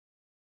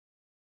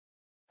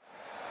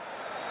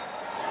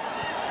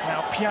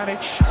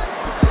Pjanic,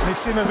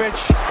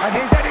 Misimovic, and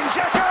here's Edin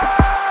Dzeko!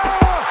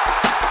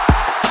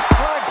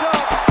 Flags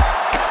up,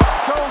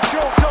 goal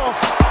chalked off.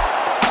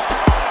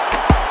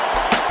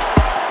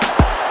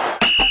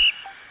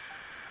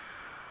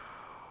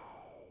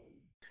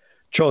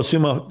 Ćao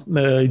svima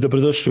i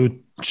dobrodošli u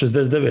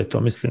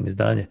 69. mislim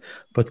izdanje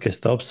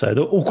podcasta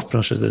Offside, ukupno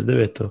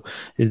 69.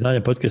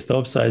 izdanje podcasta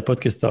Offside,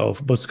 podcasta o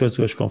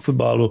bosansko-hercegovačkom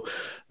fudbalu.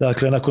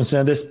 Dakle, nakon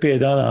 75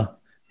 dana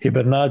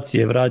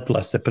hibernacije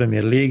vratila se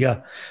Premier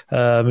Liga,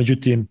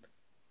 međutim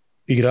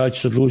igrači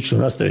su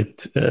odlučili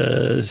nastaviti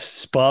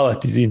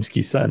spavati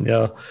zimski san,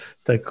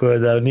 tako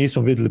da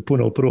nismo vidjeli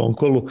puno u prvom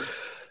kolu.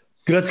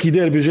 Gradski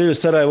derbi Željo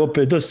Sarajevo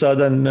opet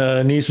dosadan,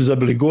 nisu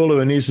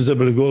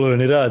zabili golove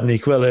ni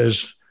Radnik,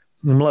 Velež,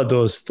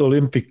 Mladost,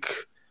 Olimpik,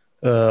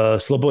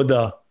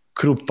 Sloboda,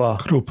 Krupa.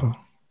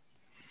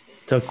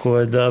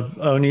 Tako da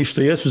oni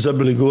što jesu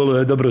zabili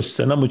golove dobro su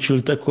se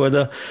namučili, tako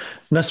da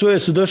na svoje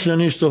su došli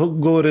oni što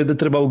govore da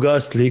treba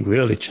ugasiti ligu,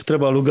 Jelić,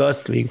 treba li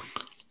ugasiti ligu?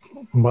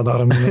 Ba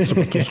naravno, ne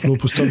treba to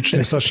sklupu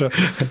stolične, Saša,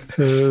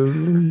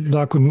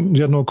 nakon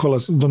jednog kola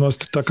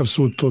donositi takav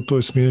sud, to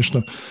je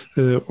smiješno.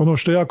 Ono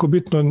što je jako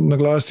bitno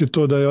naglasiti je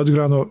to da je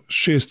odigrano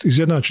 6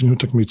 izjednačenih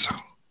utakmica.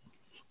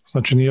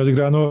 Znači nije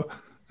odigrano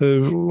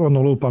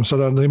lupam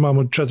sada da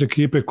imamo 4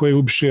 ekipe koje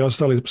ubiše i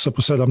ostali sa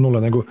po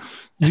 7-0, nego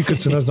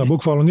nikad se ne zna,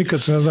 bukvalno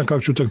nikad se ne zna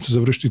kako će utakmica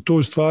završiti. To je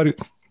u stvari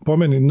po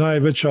meni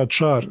najveća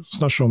čar s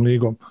našom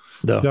ligom.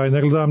 Da. Ja i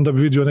ne gledam da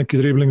bi vidio neki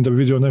dribling, da bi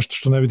vidio nešto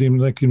što ne vidim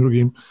na nekim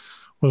drugim,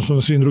 odnosno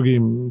na svim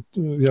drugim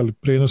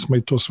prenosima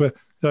i to sve.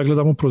 Ja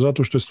gledam upravo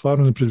zato što je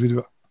stvarno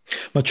nepredvidiva.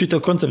 Ma čitav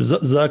koncept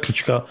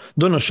zaključka,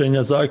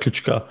 donošenja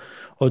zaključka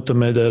o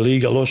tome da je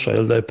liga loša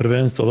ili da je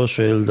prvenstvo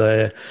loše ili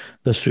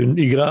da su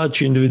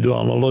igrači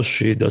individualno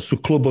loši, da su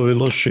klubovi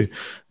loši,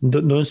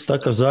 donosi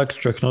takav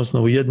zaključak na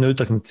osnovu jedne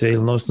utakmice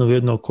ili na osnovu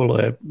jednog kola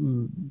je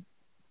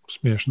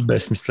smiješno,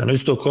 besmisleno.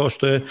 Isto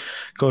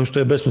kao što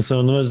je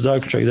besmisleno donositi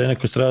zaključak da je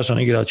neko strašan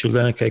igrač ili da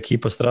je neka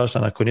ekipa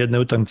strašna nakon jedne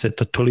utakmice,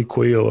 to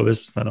toliko je ovo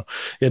besmisleno.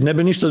 Jer ne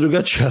bi ništa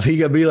drugačija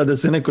liga bila da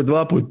se neko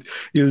 2 put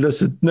ili da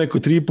se neko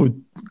 3 put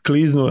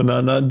kliznuo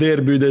na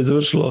derbiju i da je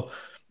završilo,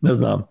 ne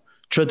znam,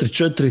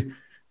 4-4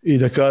 i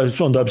da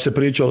kaže, onda bi se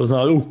pričalo,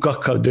 znali,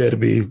 kakav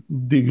derbi,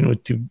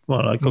 dignuti,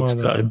 kako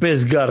se kaže,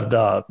 bez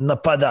garda,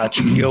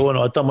 napadački,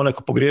 a tamo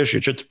neko pogriješio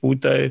 4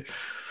 puta i,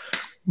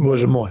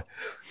 bože moj.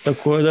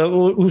 Tako da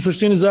u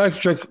suštini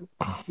zaključak,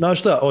 znaš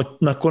šta,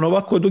 nakon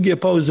ovako duge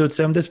pauze od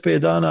 75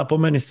 dana, po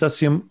meni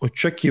sasvim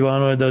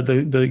očekivano je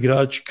da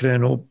igrači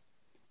krenu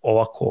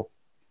ovako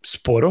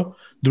sporo.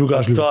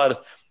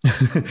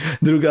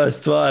 Druga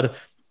stvar,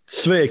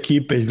 sve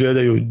ekipe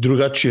izgledaju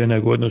drugačije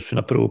nego u odnosu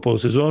na prvu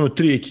polusezonu.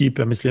 3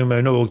 ekipe, mislim,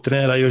 imaju novog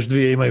trenera, još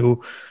 2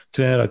 imaju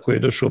trenera koji je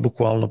došao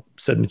bukvalno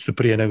sedmicu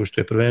prije nego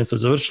što je prvenstvo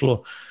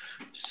završilo.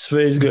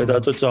 Sve izgleda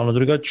totalno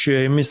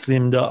drugačije i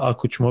mislim da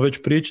ako ćemo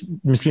već pričati,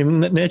 mislim,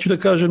 neću da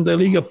kažem da je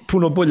liga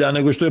puno bolja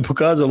nego što je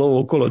pokazalo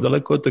ovo kolo,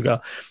 daleko od toga,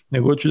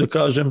 nego hoću da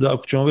kažem da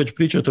ako ćemo već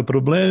pričati o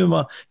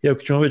problemima i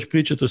ako ćemo već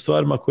pričati o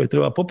stvarima koje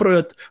treba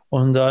popravljati,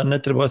 onda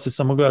ne treba se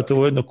samo gledati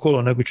ovo jedno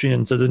kolo, nego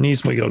činjenica da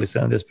nismo igrali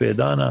 75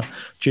 dana,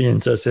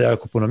 činjenica da se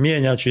jako puno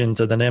mijenja,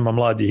 činjenica da nema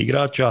mladih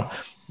igrača.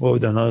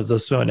 Ovdje za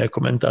sve one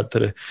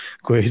komentatore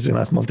koji su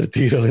nas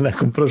maltretirali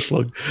nakon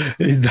prošlog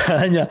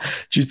izdanja,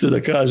 čisto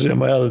da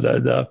kažemo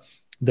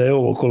da je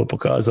ovo kolo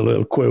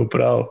pokazalo ko je u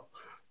pravu.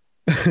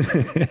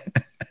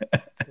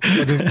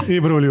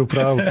 Ibruli u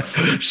pravu.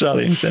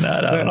 Šalim se,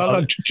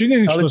 naravno.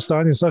 Činjenično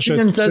stanje, Saša.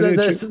 Činjenica da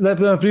je,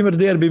 na primjer,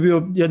 derbi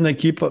bio jedna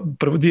ekipa,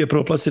 2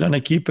 prvoplasirane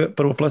ekipe,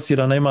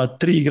 prvoplasirana ima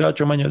 3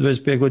 igrača manje od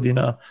 25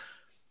 godina,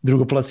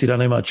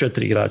 drugoplasirana ima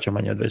 4 igrača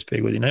manje od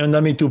 25 godina. I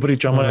onda mi tu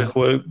pričamo o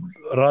nekoj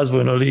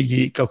razvojnoj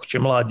ligi, kako će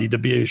mladi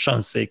dobijaju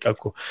šanse i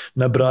kako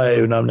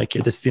nabrajaju nam neke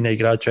desetine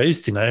igrača.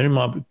 Istina,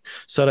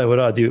 Sarajevo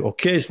radi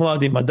ok s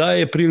mladima,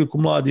 daje priliku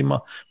mladima,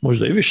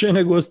 možda i više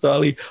nego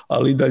ostali,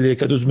 ali dalje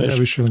kad uzmeš... Ne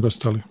više nego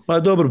ostali. Pa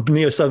dobro,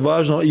 nije sad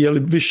važno je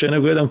li više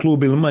nego jedan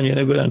klub ili manje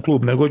nego jedan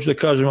klub, nego hoću da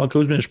kažem, ali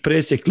kad uzmeš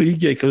presjek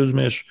lige i kad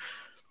uzmeš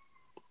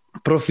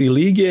profil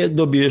lige,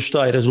 dobiješ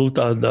taj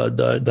rezultat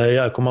da je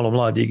jako malo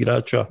mladih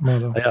igrača,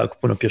 a jako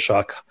puno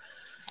pješaka.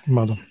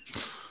 Mada.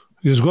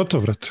 Jesi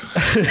gotov, vrati?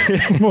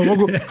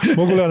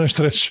 mogu li ja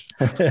nešto reći?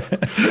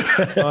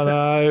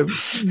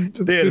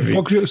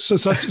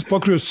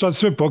 Sad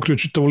sve pokrio,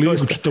 čitavu ligu,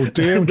 čitavu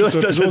temu,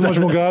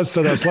 možemo gasiti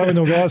sada,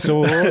 Slavinu gasi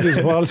ovo ovdje,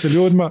 zahvali se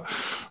ljudima,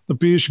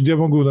 napiši gdje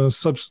mogu da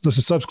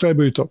se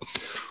subscribe-uju i to.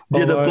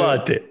 Gdje da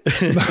plate.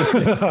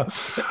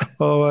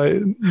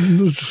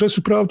 Sve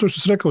su pravo to što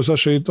si rekao,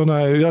 Saša,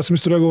 ja sam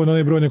isto reagovao na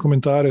one brojne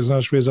komentare,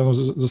 znaš, vezano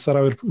za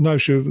Sarajevo,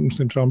 najviše,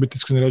 mislim, trebamo biti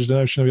iskreni reći da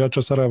najviše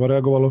navijača Sarajeva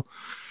reagovalo,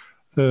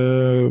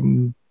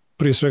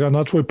 prije svega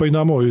na tvoj pa i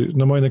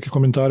na moje neke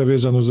komentare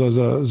vezano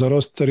za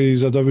roster i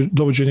za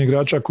dovođenje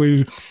igrača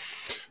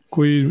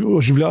koji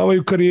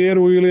oživljavaju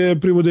karijeru ili je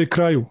privode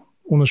kraju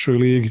u našoj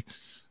ligi,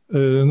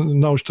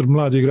 na uštrb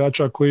mladih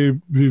igrača koji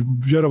bi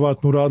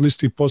vjerovatno uradili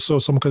isti posao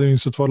samo kada im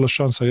se otvorila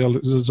šansa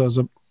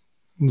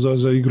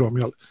za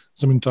igrom,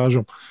 za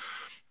minutažom.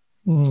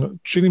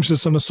 čini mi se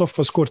sam na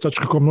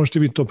sofascore.com, možete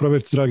vi to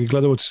provjeriti, dragi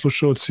gledalci,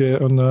 slušalci,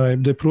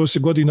 da je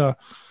prosjek godina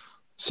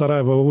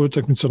Sarajeva u ovoj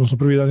utakmici, odnosno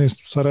prvi 11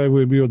 u Sarajevu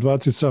je bio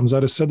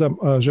 27,7,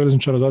 a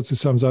Željezničara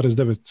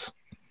 27,9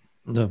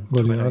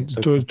 godina.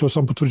 To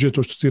sam potvrđuje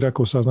to što ti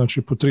rekao sad,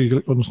 znači po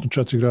 3, odnosno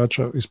 4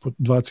 igrača ispod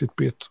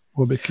 25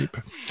 u obe ekipe.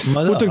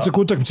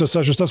 Utakmica,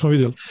 Saša, šta smo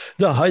vidjeli?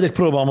 Da, hajde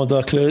probamo,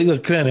 dakle, da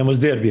krenemo s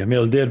derbijem,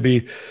 jel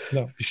derbi,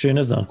 više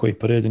ne znam koji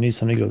po redu,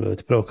 nisam ni gledao,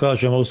 da pravo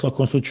kažem, ali u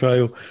svakom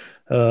slučaju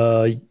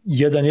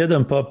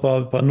 1-1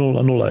 pa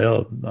 0-0,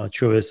 jel?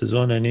 Znači ove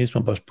sezone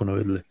nismo baš puno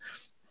vidjeli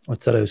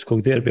od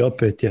sarajevskog derbija,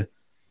 opet je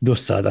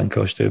dosadan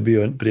kao što je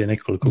bio prije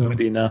nekoliko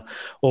godina.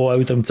 Ova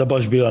utakmica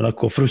baš bila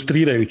onako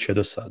frustrirajuće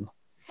dosadno.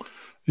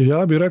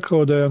 Ja bih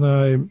rekao da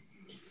je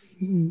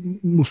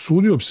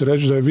usudio bi se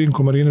reći da je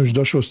Vinko Marinović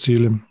došao s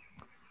ciljem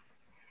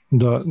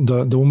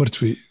da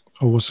umrtvi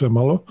ovo sve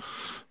malo.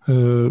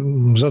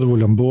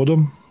 Zadovoljan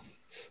bodom.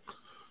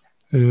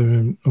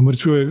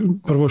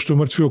 Prvo što je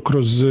umrtvio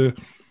kroz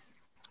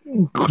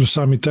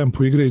sami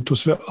tempo igre i to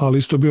sve, ali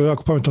isto bio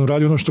jako pametan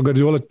radio ono što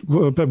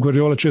Pep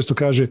Guardiola često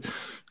kaže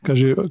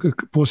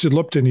posjed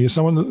lopte nije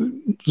samo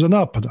za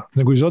napada,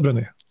 nego i za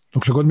odbrane.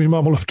 Dokle god mi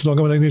imamo loptu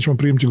nogama, nećemo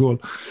primiti gol.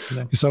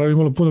 Ne. I Sarajevo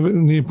imalo puno,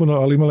 nije puno,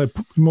 ali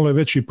imalo je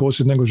veći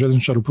posjed nego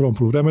Željezničar u prvom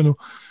poluvremenu,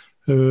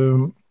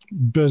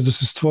 bez da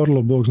se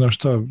stvorilo, Bog zna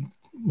šta,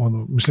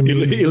 mislim,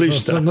 ili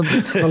šta.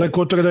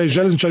 Daleko od toga da je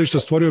Željezničar što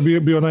stvorio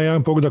bio onaj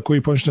jedan pogodak koji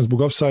je poništen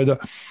zbog ofsajda,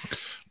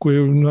 koji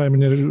je u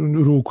najmanje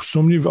ruku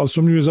sumnjiv, ali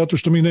sumnjiv je zato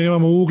što mi ne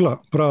imamo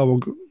ugla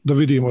pravog da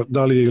vidimo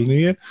da li je ili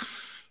nije,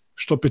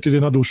 što opet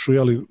ide na dušu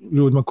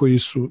ljudima koji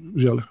su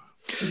žele.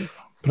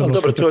 Ali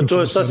dobro,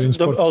 to je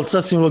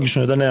sasvim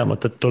logično da nemamo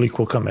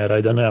toliko kamera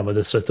i da nemamo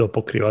da sve to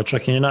pokriva.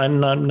 Čak i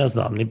ne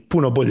znam, ni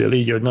puno bolje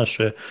lige od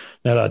naše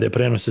ne rade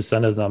prenose sa,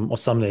 ne znam,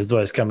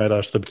 18-20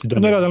 kamera što bi ti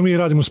donijelo. Ne rade, ali mi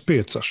radimo s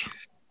 5, Saš.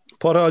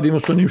 Pa radimo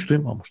sa onim što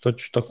imamo, što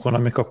ću, tako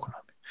nam je, kako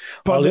nam je.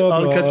 Pa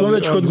ali kad smo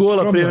već kod gola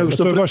skromno, prije nego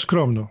što... To je baš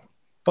skromno.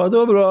 Pa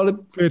dobro, ali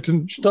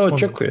šta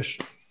očekuješ?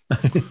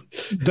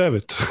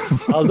 9.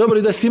 Ali dobro,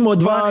 i da si imao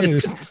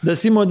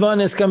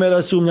 12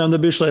 kamera, sumnjam da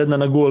bi išla jedna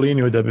na gol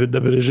liniju, da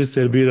bi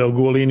režiser birao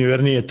gol liniju,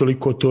 jer nije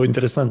toliko to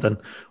interesantan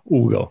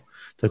ugao.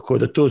 Tako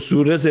da to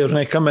su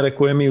rezervne kamere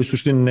koje mi u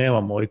suštini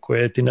nemamo i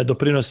koje ti ne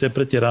doprinose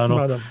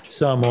pretjerano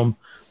samom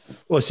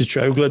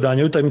osjećaju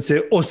gledanja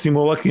utakmice, osim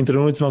u ovakvim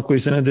trenucima koji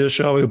se ne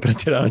dešavaju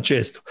pretjerano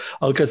često.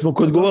 Ali kad smo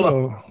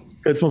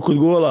kod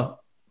gola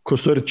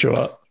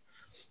Kosorićeva,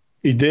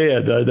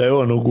 ideja da je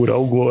on ugura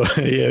u gol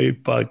je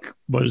ipak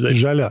možda...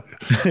 Želja.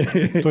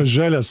 To je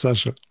želja,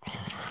 Saša.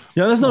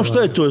 Ja ne znam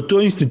šta je to. To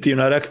je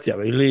instinktivna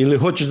reakcija. Ili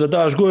hoćeš da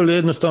daš gol ili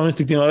jednostavno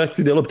instinktivna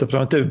reakcija gdje je lopta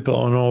prema tebi.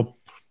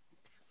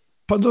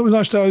 Pa dobro,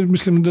 znaš šta,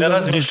 mislim da... Ne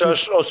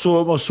razmišljaš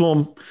o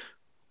svom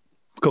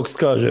kako se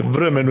kaže,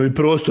 vremenu i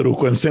prostoru u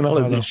kojem se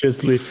nalaziš.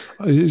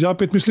 Ja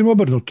opet mislim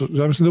obrnuto.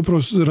 Ja mislim da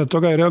upravo na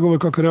toga je reagovao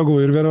kako je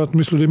reagovao, jer vjerovatno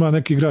misli da ima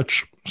neki igrač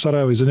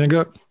Sarajeva iza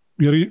njega,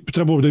 jer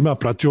trebao da ima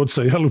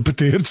pratioca, u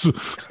petercu,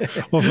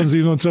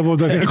 ofanzivno trebao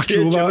da neko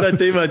čuva.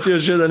 Brate, imati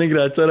još jedan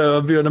igrač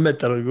Sarajeva bio na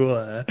metar od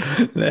gola.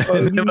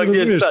 Nema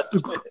gdje stati.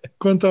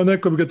 Kontam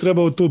neko bi ga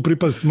trebao tu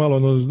pripaziti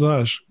malo,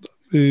 znaš.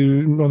 I,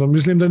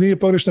 mislim da nije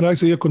pogrešna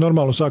reakcija, iako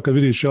normalno sad kad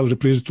vidiš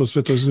reprizu, to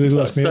sve to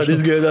izgleda smiješno. Sad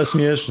izgleda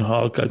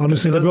smiješno. Ali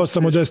mislim da bi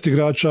samo 10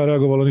 igrača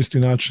reagovalo na isti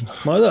način.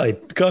 Ma da, i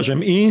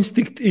kažem, i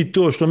instinkt i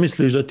to što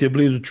misliš da ti je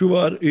blizu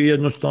čuvar i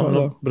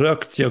jednostavno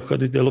reakcija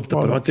kad ide lopta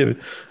prema tebi.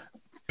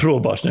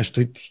 Probaš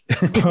nešto i ti.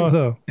 Pa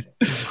da.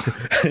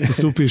 I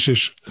se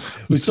upišeš.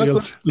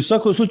 U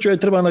svakom slučaju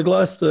treba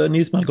naglasiti,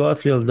 nismo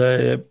naglasili da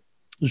je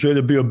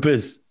Željo bio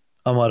bez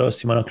Amara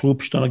Osima na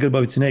klupi, što na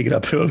Grbavici ne igra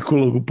preveliku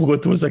ulogu,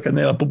 pogotovo sad kad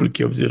nema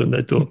publike, obzirom da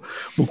je to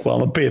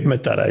bukvalno 5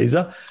 metara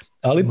iza,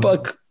 ali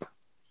ipak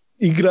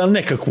igra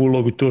nekakvu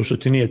ulogu to što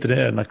ti nije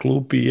trener na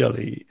klupi,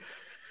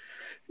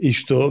 i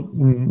što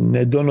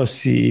ne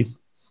donosi,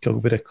 kako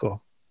bi rekao,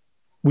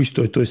 u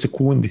istoj toj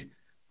sekundi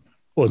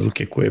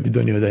odluke koje bi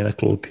donio da je na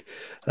klupi.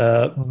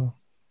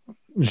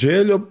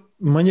 Željo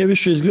manje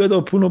više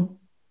izgledao puno,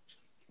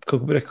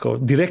 kako bi rekao,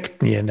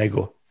 direktnije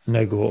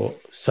nego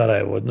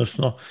Sarajevo,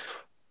 odnosno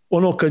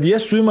ono kad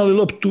jesu imali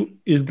loptu,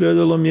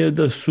 izgledalo mi je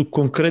da su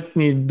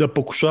konkretni, da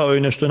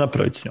pokušavaju nešto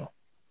napraviti s njom.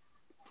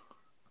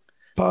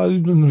 Pa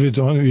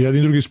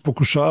jedni drugi su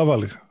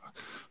pokušavali,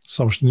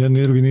 samo što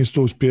jedni drugi nisu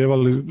to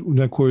uspjevali u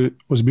nekoj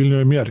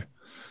ozbiljnoj mjeri.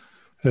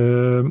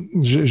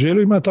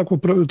 Željo ima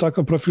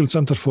takav profil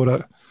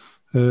centarfora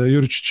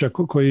Juričića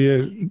koji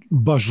je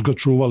baš ga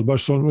čuval,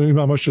 baš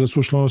ima moće da su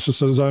ušlo, ono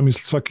se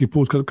zamisli svaki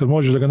put kad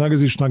možeš da ga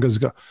nagaziš, nagazi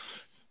ga.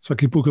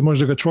 Svaki put kad možeš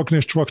da ga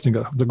čvokneš, čvokni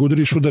ga. Da ga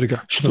udariš, udari ga.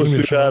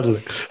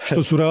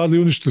 Što su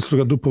radili, uništili su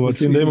ga Dupovac.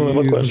 Mislim da imamo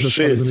ovako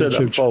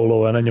 6-7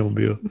 faulova na njemu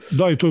bio.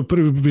 Da, i to je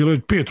bilo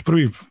 5,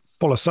 prvi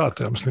pola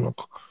sata, ja mislim.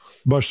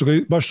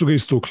 Baš su ga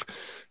istukli.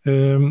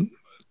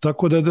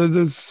 Tako da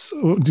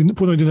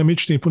puno je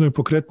dinamičniji, puno je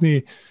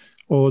pokretniji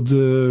od,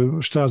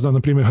 šta ja znam, na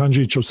primjer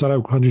Handžića u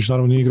Sarajevu. Handžić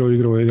naravno nije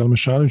igrao je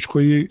Jelmešanović,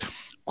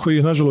 koji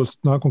je, nažalost,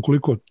 nakon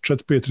koliko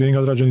 4-5 treninga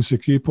odrađeni s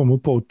ekipom,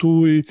 upao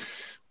tu i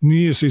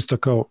nije se ista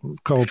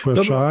kao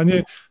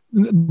pojačanje.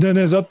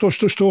 Ne zato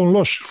što on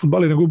loš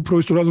fudbaler, nego upravo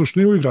isto razlog što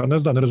nije uigra,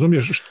 ne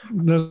razumiješ,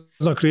 ne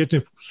zna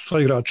kretnje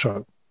sva igrača.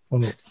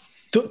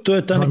 To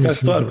je ta neka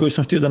stvar koju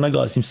sam htio da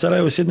naglasim.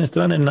 Sarajevo s jedne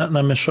strane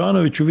na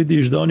Mešanoviću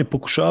vidiš da oni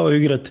pokušavaju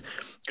igrati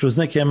kroz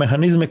neke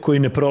mehanizme koji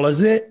ne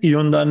prolaze i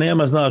onda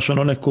nema, znaš,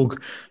 nekog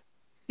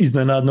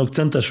iznenadnog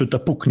centaršuta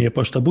puknije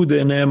pa šta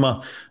bude,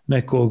 nema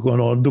nekog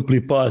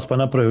dupli pas pa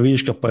napravi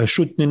viška pa je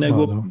šutni,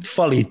 nego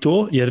fali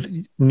to jer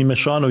ni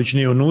Mešanović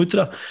nije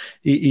unutra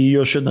i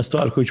još jedna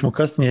stvar koju ćemo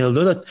kasnije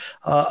dodati,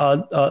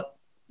 a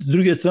s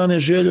druge strane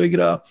Željo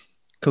igra,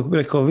 kako bi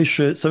rekao,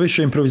 sa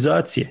više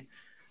improvizacije.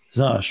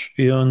 Znaš,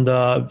 i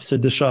onda se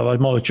dešava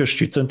malo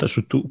češći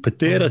centaršut u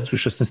peterac, u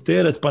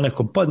 16-terac, pa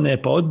nekom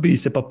padne, pa odbije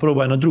se, pa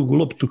probaj na drugu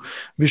loptu.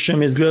 Više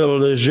mi je izgledalo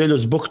da je Željo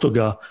zbog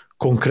toga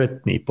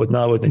konkretniji, pod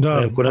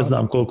navodnicima, ako ne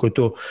znam koliko je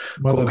to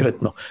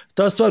konkretno.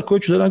 Ta stvar koju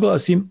ću da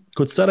naglasim,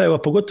 kod Sarajeva,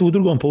 pogotovo u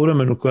drugom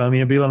povremenu, koja mi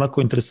je bila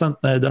onako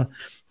interesantna, je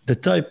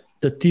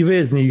da ti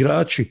vezni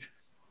igrači,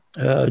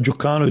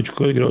 Đukanović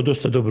koji je igrao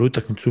dosta dobru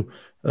utakmicu,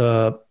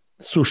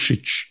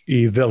 Sušić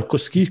i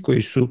Velkoski,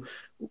 koji su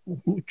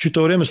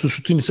čitavo vrijeme su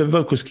Šutinice,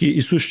 Velkoski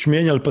i Sušić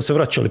mijenjali pa se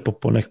vraćali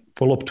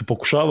po loptu,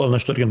 pokušavali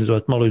nešto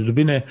organizovati malo iz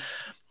dubine,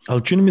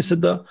 ali čini mi se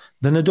da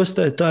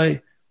nedostaje taj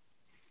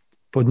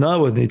pod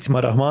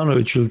navodnicima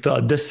Rahmanović ili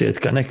ta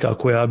desetka neka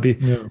koja bi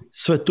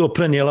sve to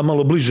prenijela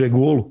malo bliže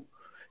golu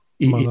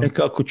i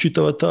nekako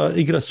čitava ta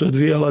igra se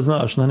odvijala,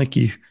 znaš, na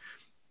nekih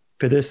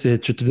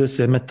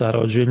 50-40 metara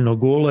od željenog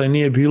gola i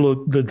nije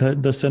bilo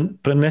da se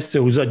prenese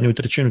u zadnju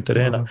trećinu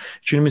terena.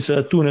 Čini mi se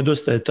da tu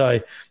nedostaje taj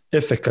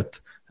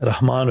efekat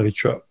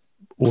Rahmanovića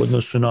u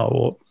odnosu na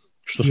ovo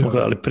što smo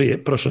gledali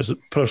prije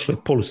prošle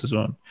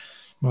polusezone.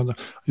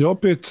 I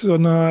opet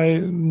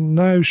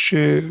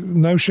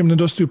najviše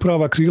nedostaju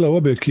prava krila u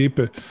obe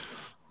ekipe.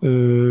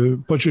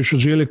 Počeš od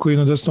Želje koji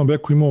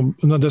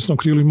na desnom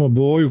krilu imao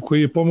Boju,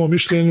 koji je po mom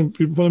mišljenju,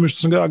 po onome što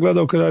sam ga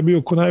gledao kada je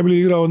bio ko najbolji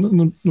igrao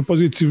na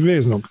poziciji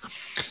veznog.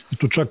 I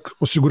tu čak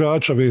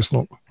osigurača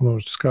veznog, ono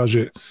što se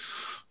kaže,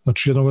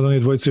 znači jednog od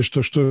onih dvojice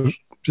što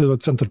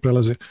centar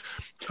prelaze.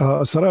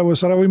 A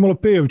Sarajevo imalo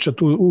Pejovića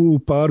tu u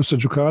paru sa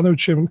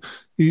Đukanovićem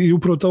i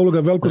upravo ta uloga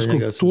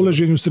Velkovskog tu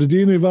uleženju u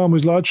sredinu i vamo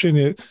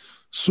izlačenje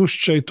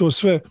Sušića i to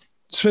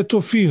sve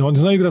to fino. Oni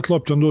znaju igrati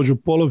loptu, on dođu u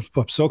polovicu,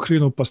 pa se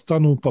okrenu, pa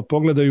stanu, pa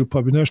pogledaju,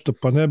 pa bi nešto,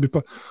 pa ne bi,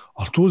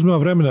 ali tu uzme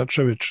vremena,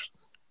 čovječ,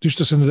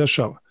 ništa se ne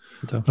dešava.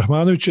 Da.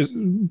 Rahmanović je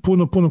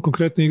puno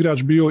konkretni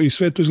igrač bio i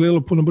sve to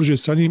izgledalo puno brže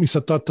sa njim i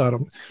sa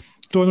Tatarom.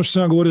 To je ono što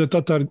sam ja govorio da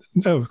Tatar,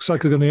 evo, sad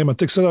kad ga nema,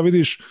 tek sada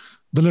vidiš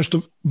da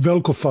nešto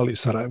veliko fali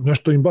Sarajevo,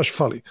 nešto im baš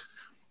fali.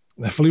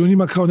 Ne fali u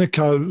njima kao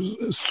neka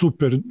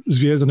super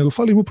zvijezda, nego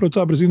fali im upravo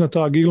ta brzina,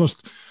 ta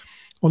agilnost,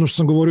 ono što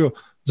sam govorio,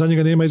 za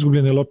njega nema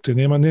izgubljene lopte,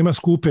 nema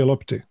skupe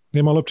lopte,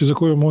 nema lopte za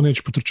kojom on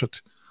neće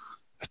potrčati.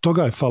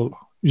 Toga je falilo.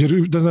 Jer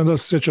ne znam da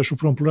se sjećaš u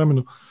prvom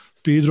vremenu,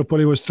 Pidro po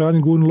lijevoj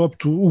strani gurnu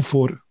loptu u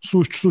for,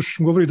 Sušić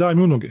mu govori daj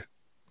mi u noge.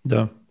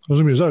 Da.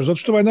 Razumiješ, znaš, zato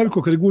što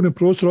navikao kad je gurne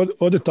prostor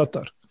ode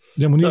Tatar.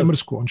 Njemu nije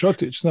mrsko, on će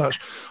otići, znaš.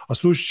 A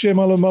Sušić je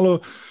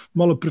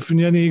malo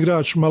prefinjeniji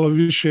igrač, malo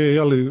više,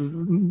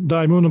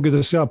 daj mi u noge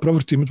da se ja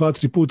provrtim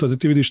 2-3 puta da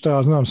ti vidiš šta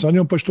ja znam sa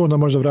njom, pa što onda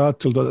možda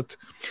vratiti ili dodati.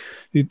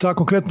 I ta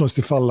konkretnost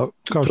je falila,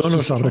 kao što sam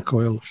sam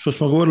rekao. Što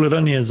smo govorili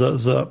ranije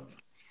za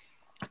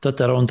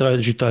Tatara, on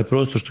traži taj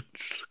prostor,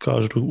 što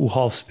kažu u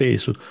half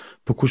space-u,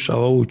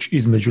 pokušava ući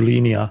između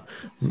linija,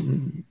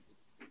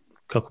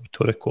 kako bi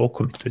to rekao,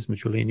 okomito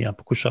između linija,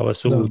 pokušava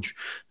se ući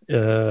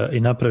i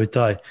napravi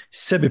taj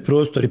sebi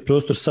prostor i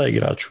prostor sa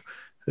igraču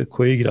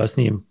koji igra s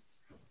njim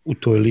u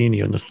toj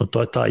liniji, odnosno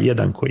to je taj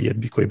jedan koji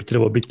bi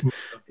trebao biti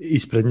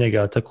ispred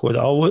njega, tako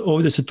da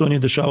ovdje se to nije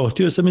dešavalo.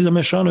 Htio sam i za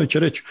Mešanovića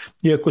reći,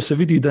 iako se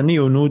vidi da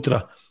nije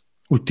unutra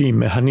u tim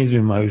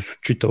mehanizmima i u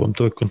čitavom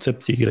toj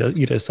koncepciji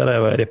igre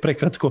Sarajeva jer je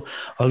prekratko,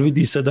 ali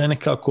vidi se da je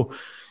nekako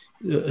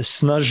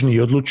snažniji,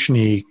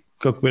 odlučniji,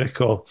 kako bi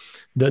rekao,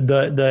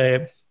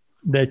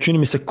 da je čini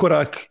mi se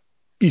korak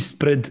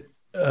ispred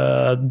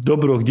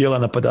dobrog dijela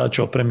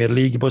napadača u Premier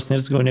Ligi Bosne i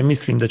Hercegovine.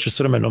 Mislim da će s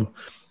vremenom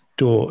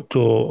to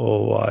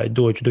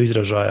doći do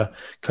izražaja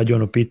kad je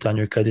on u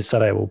pitanju i kad je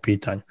Sarajevo u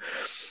pitanju.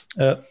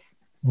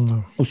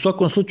 U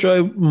svakom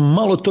slučaju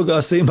malo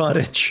toga se ima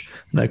reći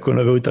nakon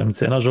ove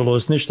utakmice.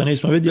 Nažalost ništa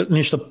nismo vidjeli,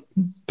 ništa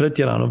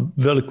pretjerano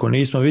veliko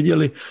nismo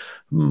vidjeli.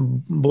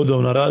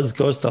 Bodovna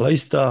razlika ostala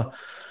ista.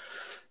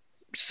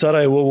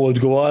 Sarajevo ovo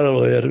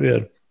odgovaralo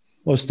jer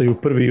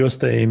ostaju prvi i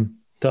ostaje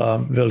im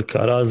ta velika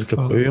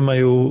razlika koju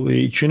imaju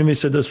i čini mi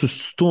se da su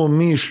s tom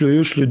mišlju i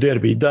ušli u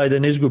derbi. Daj da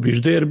ne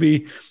izgubiš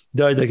derbi,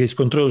 daj da ga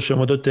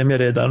iskontrolišemo do te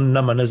mjere da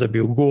nama ne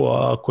zabiju go,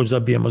 a ako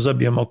zabijemo,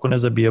 ako ne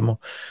zabijemo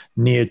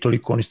nije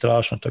toliko ni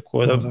strašno.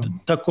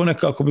 Tako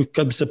nekako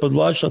kad bi se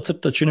podvlačila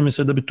crta, čini mi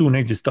se da bi tu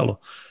negdje stalo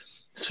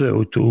sve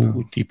u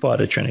ti par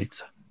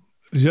rečenica.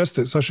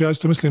 Jeste, Saša, ja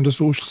isto mislim da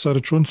su ušli sa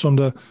računcom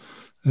da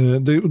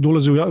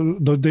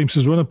da im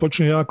sezona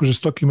počne jako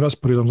žestokim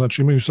rasporedom.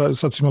 Znači imaju,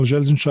 sad su imali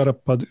Željezničara,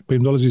 pa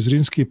im dolazi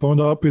Zrinski, pa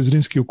onda opet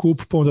Zrinski u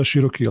kup, pa onda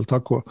Široki, jel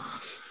tako?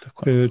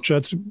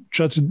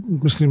 Četiri,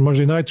 mislim,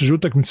 možda i najteže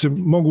utakmice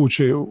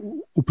moguće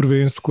u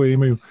prvenstvu koje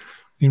imaju,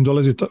 im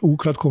dolazi u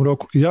kratkom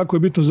roku. Jako je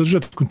bitno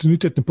zadržati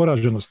kontinuitet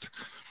neporaženosti.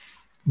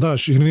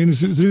 Znaš,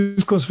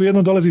 Zrinskom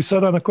svejedno dolazi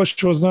sada na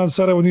Košićevo, zna da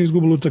Sarajevo nije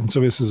izgubilo utakmice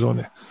ove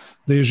sezone.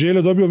 Da je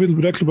Željo dobio,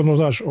 rekli bi,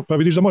 znaš, pa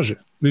vidiš da može,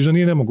 vidiš da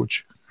nije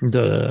nemoguće.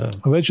 Da.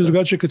 A već je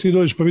drugačije kad ti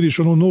dođeš pa vidiš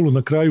onu nulu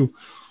na kraju,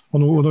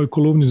 u onoj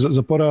kolumni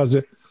za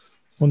poraze,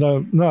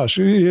 onda, znaš,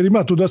 jer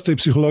ima tu dosta i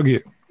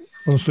psihologije,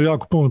 odnosno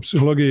jako puno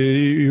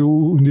psihologije i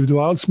u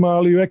individualcima,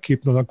 ali i u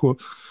ekipno, onako,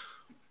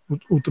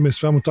 u tome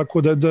svemu,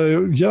 tako da je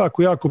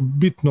jako, jako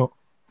bitno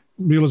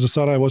bilo za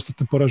Sarajevo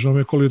ostati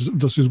poraženo,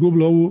 da su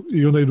izgubili ovu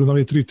i onda idu na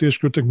ove 3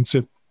 teške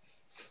utakmice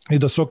i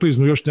da se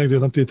okliznu još negdje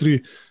na te 3,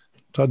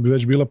 tad bi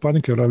već bila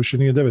panika, jer više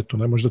nije 9,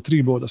 ne možda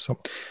 3 boda samo.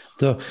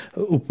 Da,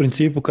 u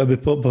principu kad bi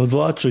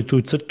podvlačili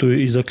tu crtu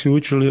i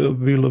zaključili,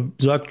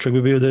 zaključak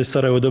bi bio da je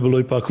Sarajevo dobilo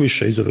ipak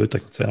više iz ove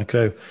utakmice na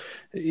kraju.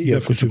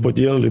 Iako su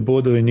podijelili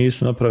bodovi,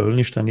 nisu napravili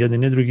ništa, ni jedni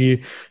ni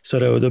drugi,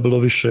 Sarajevo dobilo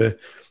više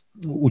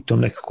u tom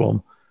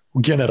nekakvom u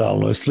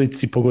generalnoj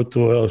slici,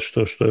 pogotovo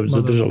što je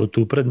zadržalo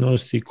tu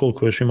prednost i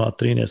koliko još ima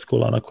 13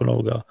 kola nakon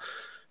ovoga,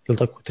 je li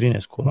tako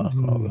 13 kola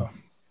nakon ovoga?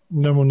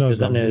 Ne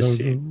znam.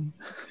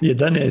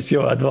 11 i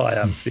ova 2,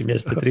 ja mislim,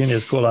 jeste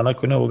 13 kola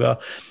nakon ovoga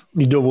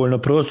i dovoljno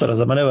prostora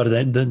za manevar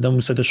da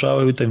mu se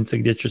dešavaju utakmice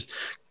gdje će,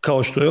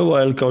 kao što je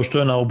ova ili kao što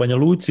je ona u Banja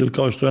Luci ili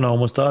kao što je ona u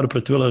Mostaru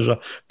protiv Veleža,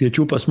 gdje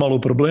će upast malo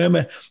u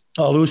probleme,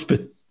 ali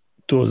uspjet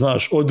to,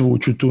 znaš,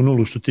 odvući tu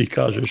nulu što ti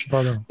kažeš,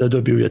 da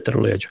dobiju vjetar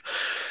u leđa.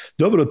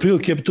 Dobro,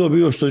 otprilike bi to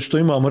bio što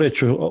imamo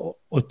reći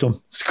o tom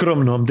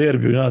skromnom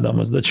derbiju.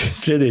 Nadamo se da će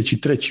sljedeći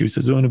 3. u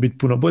sezonu biti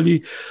puno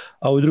bolji,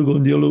 a u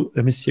drugom dijelu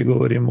emisije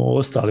govorimo o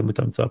ostalim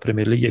utakmicama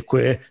Premier lige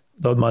koje,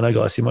 da odmah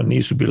naglasimo,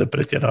 nisu bile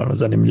pretjerano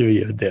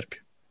zanimljivije od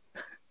derbija.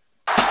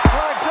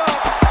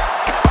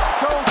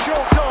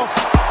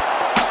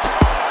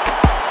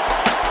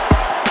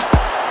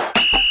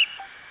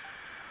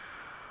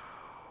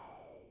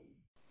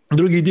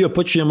 Drugi dio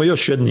počinjemo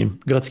još jednim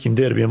gradskim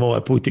derbijem,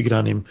 ovaj put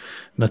igranim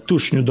na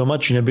Tušnju.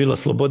 Domaćin je bila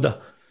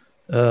Sloboda,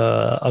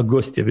 a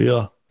gost je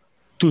bila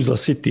Tuzla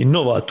City,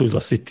 nova Tuzla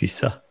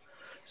City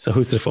sa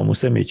Husrefom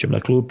Usemićem na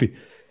klupi.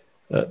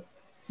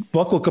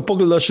 Ovako kad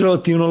pogledaš,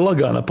 relativno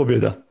lagana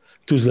pobjeda.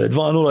 Tuzla je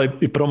 2-0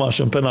 i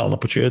promašen penal na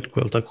početku,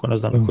 je li tako? Ne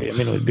znam koji je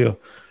minut bio.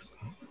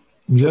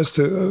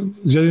 Jeste,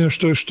 jedino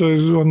što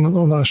je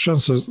ona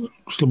šansa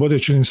Slobode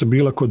čini se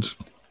bila kod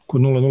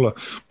 0-0.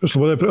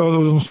 Sloboda je,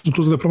 odnosno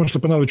Tuzla je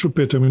promašila penal već u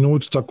 5.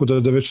 minuti, tako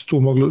da već tu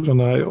mogli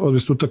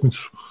odvesti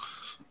utakmicu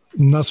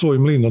na svoj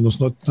mlin,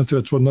 odnosno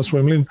natjerati na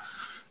svoj mlin.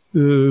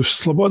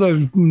 Sloboda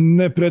je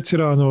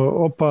nepretjerano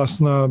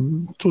opasna.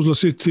 Tuzla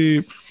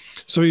City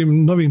sa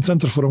ovim novim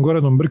centarforom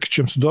Goranom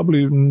Brkićem su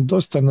dobili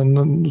dosta,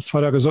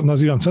 stvari ja ga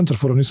nazivam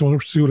centarforom, nisam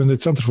uopšte siguran da je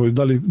centarfor,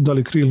 da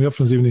li krilni,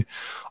 ofenzivni,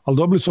 ali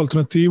dobili su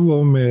alternativu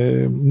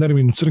ovome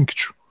Nerminu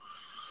Crnkiću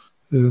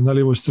na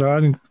lijevoj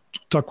strani,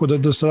 tako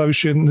da sada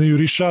više ne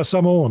juriša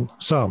samo on,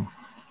 sam,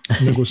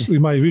 nego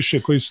ima i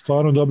više koji su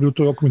stvarno dobri u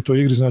toj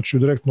okomitoj igri, znači u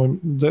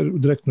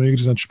direktnoj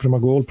igri, znači prema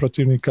golu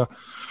protivnika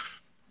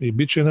i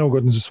bit će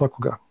neugodni za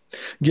svakoga.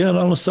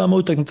 Generalno sama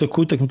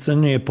utakmica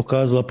nije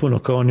pokazala puno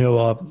kao ni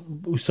ova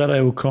u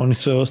Sarajevu, kao ni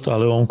sve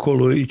ostale u ovom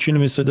kolu i čini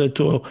mi se da je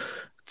to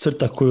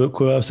crta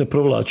koja se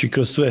provlači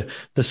kroz sve,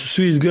 da su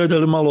svi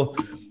izgledali malo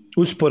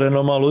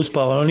usporeno, malo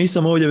uspavano.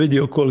 Nisam ovdje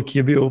vidio koliki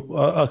je bio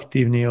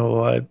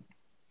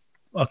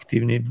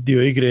aktivni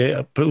dio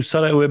igre. U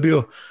Sarajevu je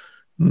bio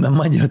na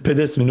manje od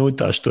 50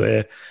 minuta, što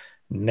je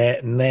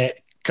ne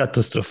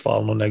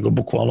katastrofalno, nego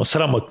bukvalno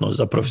sramotno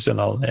za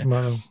profesionalne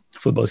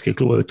fudbalske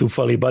klubove. Tu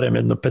fali barem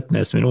jedno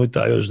 15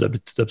 minuta još da bi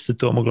se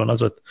to moglo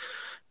nazvati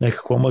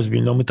nekakvom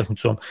ozbiljnom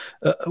utakmicom.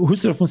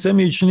 Husref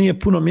Musemić nije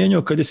puno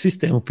mijenjao kad je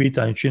sistem u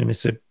pitanju. Čini mi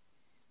se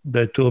da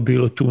je to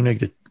bilo tu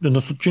negdje.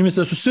 Odnosno, čini mi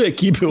se da su sve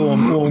ekipe u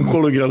ovom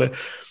kolu igrale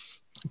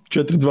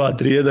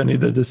 4-2-3-1 i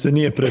da se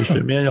nije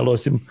previše mijenjalo,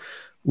 osim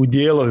u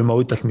dijelovima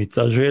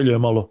utakmica. Željo je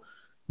malo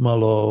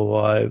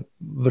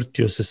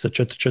vrtio se sa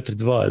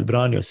 4-4-2 ili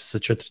branio se sa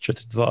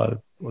 4-4-2,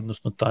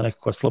 odnosno ta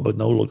nekakva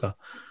slobodna uloga.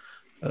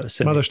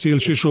 Mada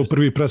Štilić išao u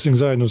prvi pressing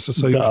zajedno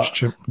sa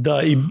Jurčićem.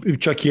 Da, i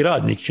čak i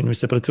Radnik, čini mi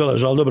se, protiv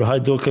Veleža, ali dobro,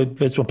 hajde,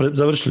 već smo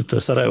završili to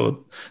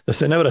Sarajevo, da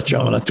se ne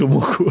vraćamo na tu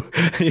muku.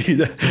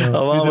 Idemo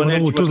na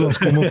ovu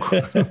tuzlansku muku.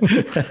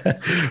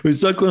 U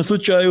svakom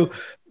slučaju,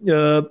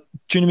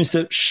 čini mi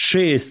se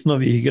 6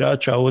 novih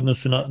igrača u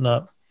odnosu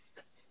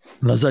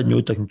na zadnju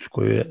utakmicu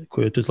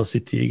koju je Tuzla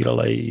City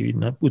igrala i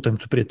na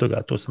utakmicu prije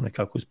toga, to sam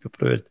nekako uspio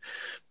provjeriti.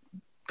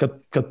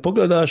 Kad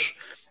pogledaš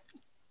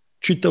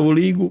čitavu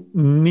ligu,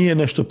 nije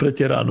nešto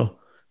pretjerano,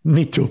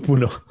 niti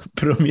puno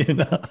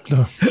promjena.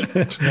 Da,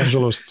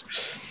 nažalost.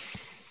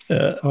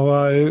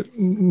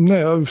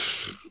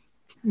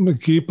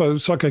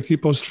 Svaka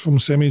ekipa Husrefom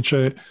Semića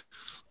je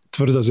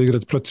tvrda za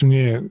igrati protiv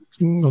nje,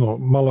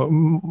 malo,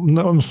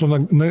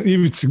 odnosno na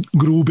ivici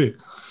grube,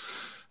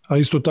 a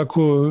isto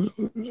tako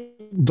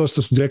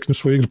dosta su direktni u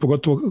svojoj igri,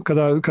 pogotovo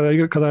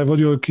kada je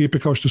vodio ekipe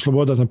kao što je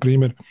Sloboda, na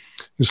primjer.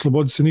 Jer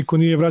Slobodi se niko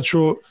nije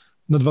vraćao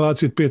na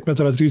 25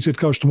 metara 30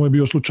 kao što mu je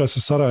bio slučaj sa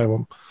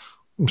Sarajevom.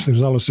 Mislim,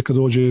 znalo se kad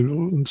dođe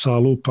sa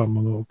Lupam,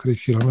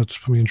 Krihira,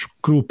 spominjuću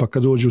Krupa,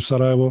 kad dođe u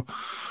Sarajevo,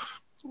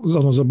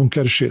 za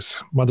bunkerišije se.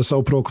 Mada sa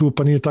upravo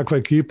Krupa nije takva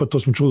ekipa, to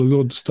smo čuli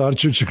od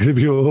Starčevića kad je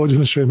bio ovdje u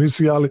našoj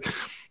emisiji, ali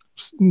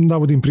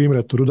navodim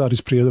primjer, to Rudar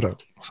iz Prijedora,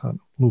 sad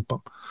Lupam.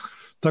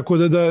 Tako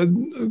da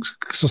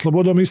sa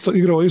Slobodom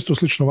igrao isto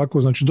slično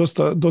ovako, znači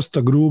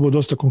dosta grubo,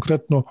 dosta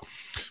konkretno,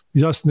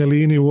 jasne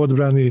linije u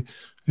odbrani,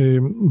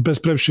 bez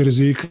previše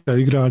rizika,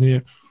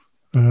 igranje,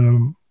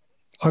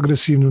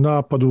 agresivnu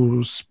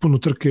napadu, s puno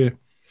trke.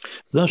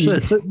 Znaš,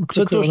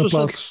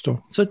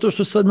 sve to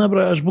što sad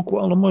nabrajaš,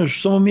 bukvalno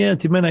možeš samo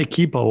mijenjati mena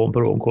ekipa u ovom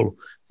prvom kolu.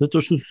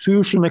 Zato što su svi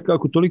ušli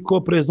nekako toliko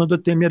oprezno do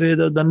te mjere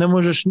da ne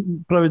možeš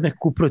praviti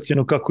nekakvu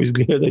procjenu kako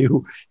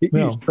izgledaju i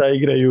šta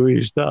igraju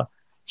i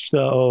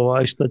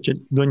šta će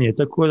donijeti.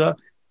 Tako da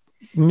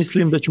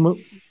mislim da ćemo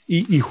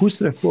i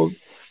Husrefov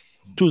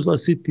Tuzla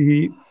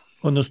City,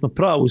 odnosno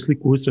pravu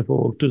sliku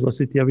Husrefovog Tuzla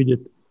City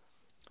vidjeti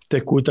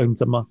tek u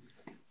utakmicama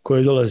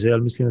koje dolaze,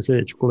 ali mislim da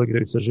sljedeći kola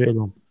igraju sa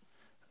Željom.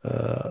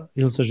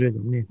 Ili sa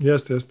Željom, nije?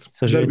 Jeste.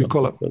 Sa Željom.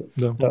 Kola.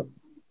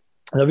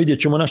 Da vidjet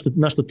ćemo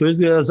na što to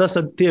izgleda. Za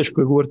sad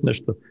teško je govoriti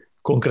nešto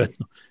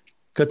konkretno.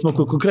 Kad smo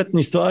kod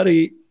konkretnih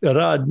stvari,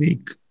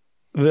 Radnik,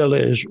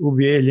 Velež, u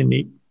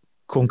Bijeljini,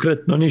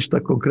 konkretno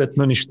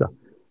ništa.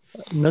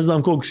 Ne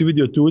znam koliko si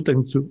vidio tu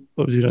utakmicu,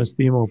 obzirom da si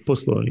imao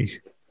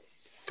poslovnih,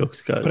 kako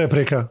se kaže?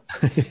 Prepreka.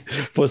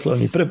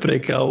 Poslovnih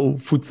prepreka u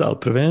futsal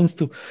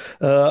prvenstvu.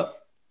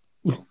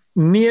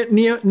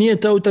 Nije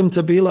ta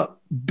utakmica bila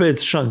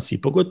bez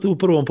šansi, pogotovo u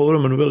prvom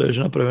poluvremenu Velež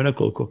napravio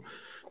nekoliko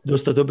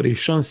dosta dobrih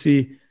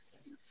šansi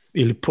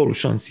ili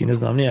polušansi, ne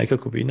znam nijaj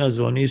kako bi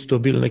nazvao, nisu to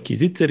bili neki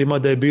ziceri,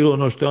 mada je bilo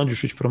ono što je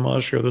Andjušić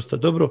promašio dosta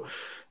dobro,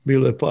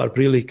 bilo je par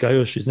prilika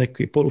još iz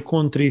nekih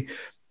polukontri,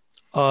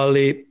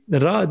 ali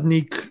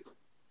Radnik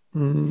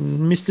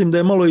mislim da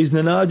je malo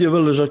iznenadio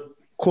Veleža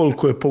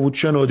koliko je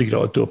povučeno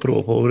odigrao to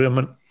prvo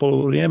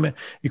poluvrijeme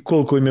i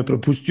koliko im je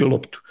propustio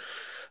loptu.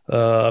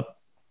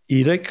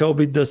 I rekao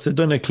bi da se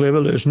donekle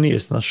Velež nije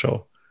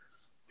snašao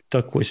u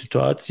takvoj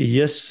situaciji.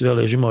 Jes,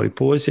 Velež imao i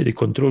posjed i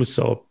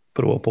kontrolisao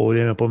prvo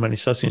poluvrijeme po meni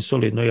sasvim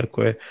solidno,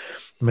 iako je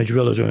među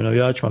Veležovim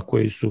navijačima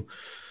koji su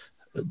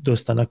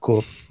dosta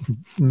onako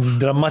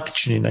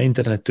dramatični na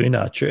internetu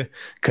inače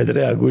kad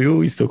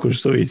reaguju, isto kao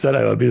što su i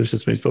Sarajeva bili što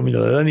smo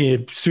ispominjali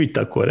ranije, svi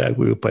tako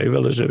reaguju, pa i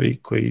Veleževi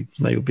koji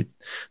znaju biti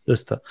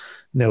dosta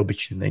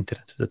neobični na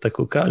internetu, da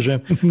tako kažem.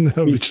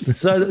 Neobični.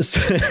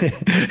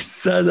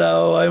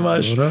 Sada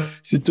imaš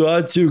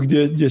situaciju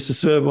gdje se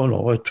sve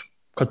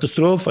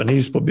katastrofa,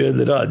 nisu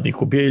pobjede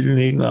Radnik u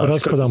Bijeljini,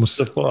 raspadamo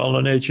se.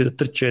 Neće da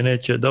trče,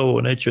 neće da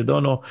ovo, neće da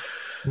ono.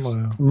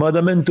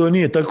 Mada meni to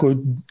nije tako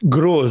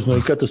grozno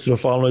i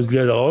katastrofalno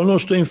izgledalo. Ono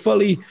što im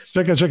fali...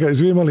 Čekaj,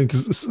 izvini molim ti,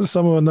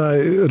 samo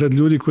red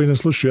ljudi koji nas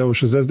slušaju, evo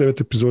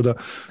 69 epizoda,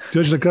 ti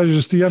hoćeš da kažeš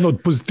da si ti jedan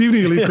od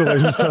pozitivnijih likova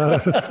iz Mostara,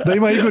 da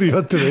ima Igor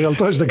od tebe, jel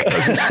to hoćeš da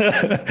kažeš?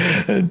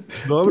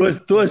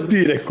 To si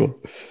ti rekao.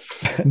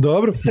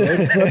 Dobro,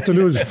 zato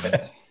ljudi.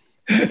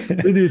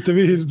 Vidite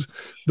vi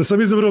da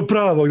sam izabrao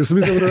pravog, da sam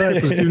izabrao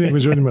najpozitivnijeg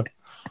među njima.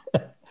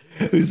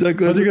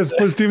 Pazi ga,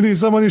 pozitivniji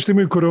samo oni što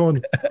imaju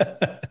koronu.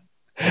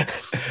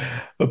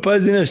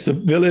 Pazi nešto,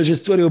 Velež je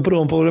stvorio u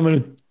prvom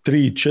poluvremenu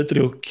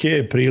 3-4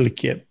 ok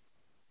prilike.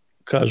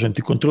 Kažem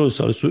ti,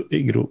 kontrolisali su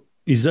igru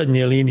iz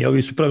zadnje linije,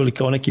 ovi su pravili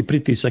kao neki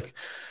pritisak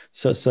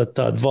sa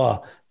ta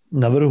dva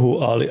na vrhu,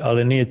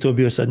 ali nije to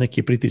bio sad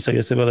neki pritisak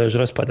gdje se Velež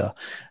raspada.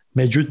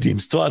 Međutim,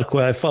 stvar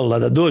koja je falila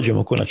da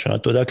dođemo konačno na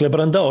to, dakle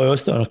Brandao je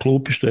ostao na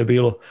klupi što je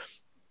bilo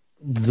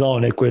za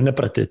one koje ne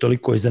prate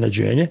toliko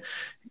iznenađenje,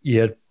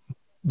 jer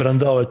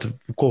Brandao je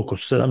koliko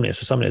su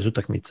 17-18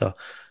 utakmica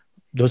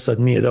do sad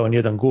nije dao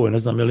nijedan gol, ne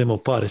znam je li imao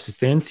par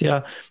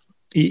asistencija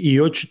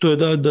i očito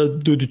je da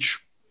Dudić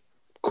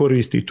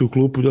koristi tu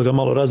klupu da ga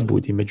malo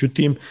razbudi.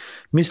 Međutim,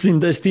 mislim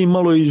da je s tim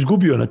malo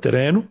izgubio na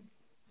terenu.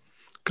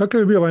 Kakav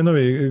je bio ovaj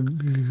novi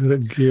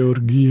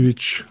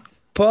Georgijević?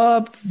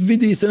 Pa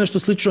vidi se nešto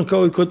slično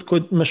kao i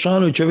kod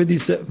Mešanovića, vidi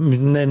se,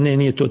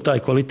 nije to taj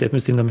kvalitet,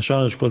 mislim da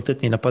Mešanović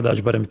kvalitetniji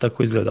napadač, barem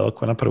tako izgleda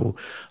ovako na prvu,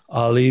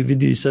 ali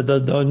vidi se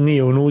da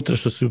nije unutra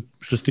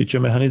što se tiče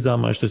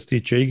mehanizama, što se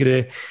tiče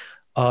igre,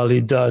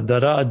 ali da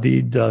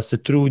radi, da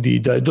se trudi,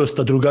 da je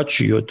dosta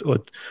drugačiji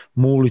od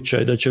Mulića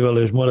i da će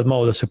Velež morati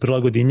malo da se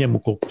prilagodi njemu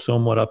koliko se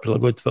on mora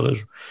prilagoditi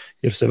Veležu,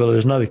 jer se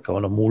Velež navikao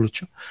na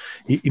Mulića.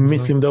 I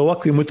mislim da u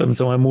ovakvim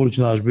utakmicama je Mulić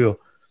naš bio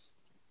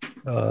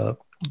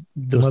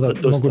dosta.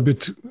 Mogu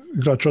biti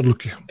igrač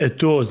odluke.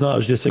 To,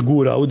 znaš, gdje se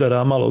gura,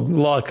 udara, malo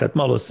lakat,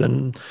 malo se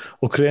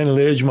okreni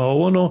leđima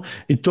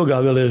i toga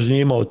Velež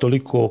nije imao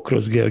toliko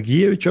kroz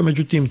Georgijevića,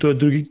 međutim to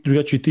je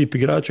drugačiji tip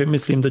igrača i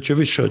mislim da će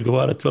više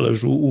odgovarati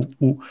Veležu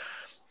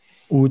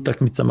u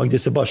utakmicama gdje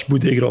se baš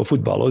bude igrao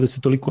fudbal. Ovdje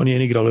se toliko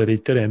nije igralo jer je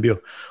teren bio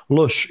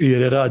loš i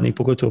jer je Radnik,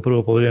 pogotovo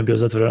prvo poluvreme, bio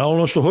zatvoren. A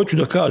ono što hoću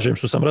da kažem,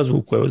 što sam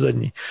razvukao je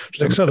zadnji.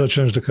 Tek sada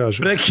ću nešto da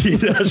kažem.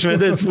 Prekidaš me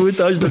 10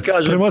 puta, hoću da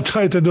kažem.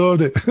 Premotajte do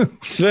ovdje.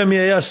 Sve mi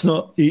je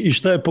jasno i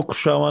šta je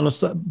pokušavano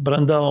sa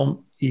Brandaom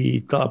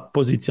i ta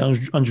pozicija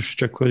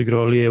Andjušića koji je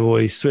igrao lijevo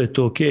i sve je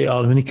to ok,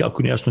 ali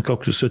nikako nije jasno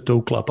kako se sve to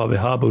uklapa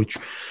Vehabović,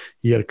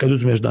 jer kad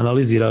uzmeš da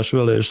analiziraš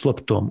Velež s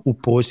loptom u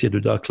posjedu,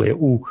 dakle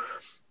u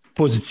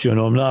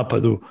pozicionom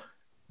napadu,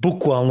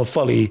 bukvalno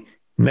fali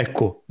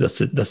neko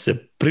da se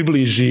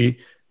približi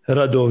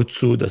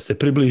Radovcu, da se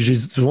približi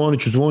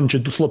Zvoniću. Zvonić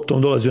je s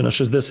loptom dolazio na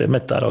 60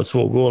 metara od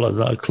svog gola,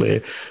 dakle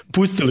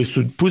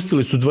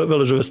pustili su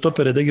Veležove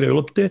stopere da igraju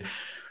lopte,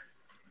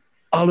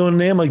 ali on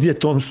nema gdje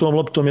s tom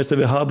loptom, jer se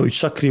Vehabović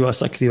sakriva,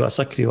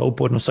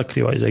 uporno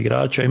sakriva iza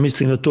igrača i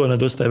mislim da to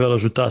nedostaje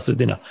Veležu, ta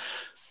sredina.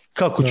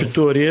 Kako će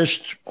to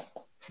riješiti?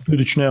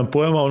 Vidić, nemam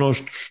pojma. Ono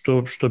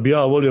što bi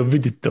ja volio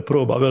vidjeti da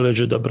proba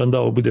Veleže, da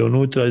Brandao bude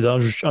unutra i da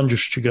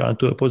Andjušić igra na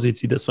toj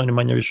poziciji, da se oni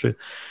manje više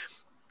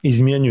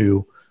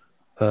izmjenjuju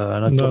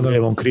na tom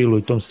lijevom krilu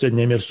i tom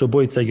srednjem, jer su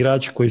obojica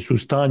igrači koji su u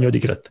stanju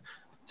odigrati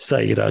sa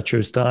igrača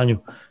u stanju,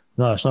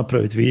 znaš,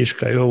 napraviti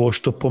viška i ovo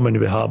što po meni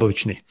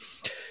Vehabović nije.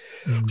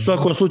 U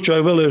svakom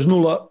slučaju Velež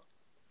 0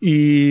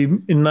 i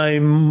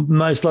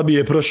najslabije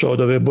je prošao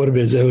od ove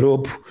borbe za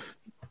Europu,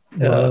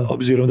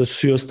 obzirom da su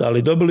svi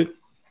ostali dobili,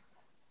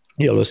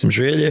 jel, osim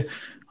Želje,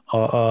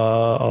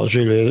 a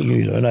Želje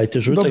je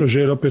najteže. Dobro,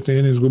 Želje opet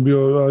nije izgubio,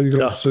 a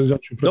igrao se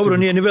jačim protiv. Dobro,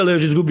 nije ni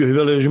Velež izgubio i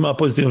Velež ima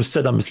pozitivno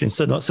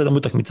 7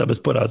 utakmica bez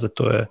poraza,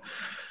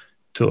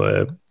 to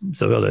je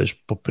za Velež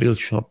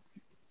poprilično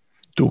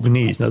dug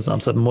niz, ne znam,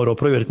 sad morao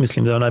provjeriti,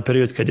 mislim da je onaj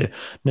period kad je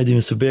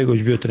Nedim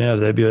Begović bio trener,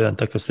 da je bio jedan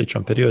takav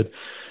sličan period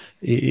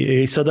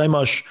i sada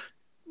imaš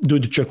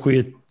Dudića koji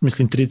je,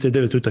 mislim,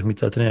 39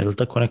 utakmica trener ili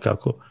tako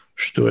nekako,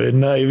 što je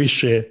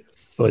najviše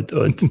od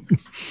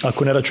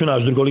ako ne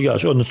računaš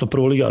drugoligaš, odnosno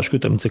prvoligaške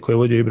utakmice koje je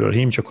vodio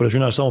Ibrahimović, ako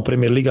računaš samo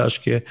premijer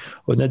ligaške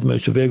od Nedima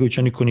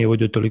Begovića, niko nije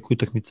vodio toliko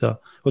utakmica,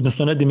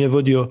 odnosno Nedim je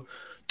vodio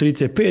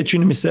 35,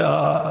 čini mi se,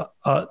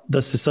 a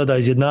da se sada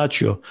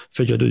izjednačio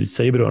Feđa Dudić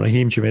sa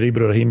Ibrahimovićem, jer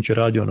Ibrahimović je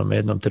radio na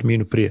jednom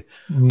terminu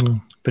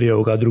prije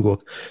ovoga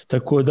drugog.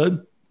 Tako da,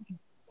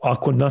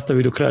 ako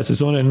nastavi do kraja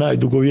sezone,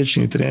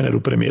 najdugovječniji trener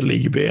u Premier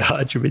Ligi BiH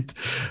će biti...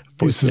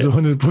 2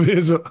 sezone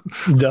povezao.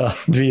 Da,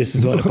 2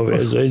 sezone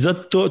povezao. I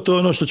zato to je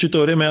ono što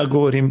čitavo vrijeme ja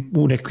govorim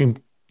u nekim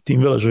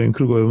tim Veležovim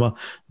krugovima,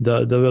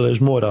 da Velež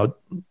mora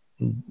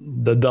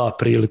da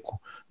priliku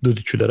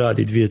Dudiću da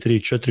radi 2,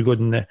 3, 4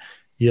 godine,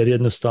 jer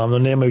jednostavno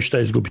nemaju šta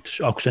izgubiti.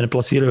 Ako se ne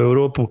plasiraju u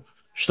Europu,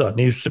 šta,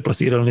 nisu se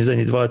plasirali ni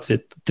zadnjih 20,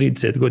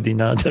 30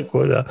 godina,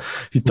 tako da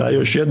i ta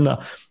još jedna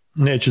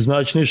neće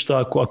znači ništa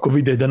ako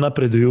vide da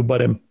napreduju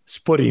barem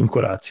sporijim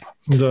koracima.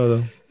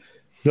 Da.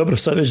 Dobro,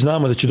 sad već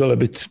znamo da će dole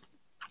biti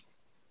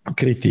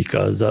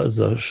kritika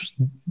za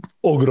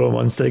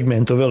ogroman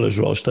segment o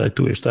Veležu, ali šta je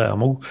tu i šta ja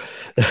mogu.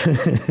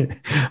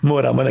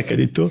 Moramo nekad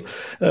i to.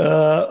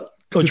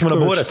 Hoćemo na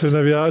Borac. Ćete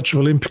navijači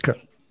Olimpika.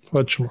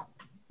 Hoćemo.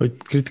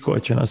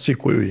 Kritikovat će nas svi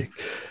koji uvijek.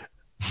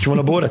 Ćemo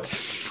na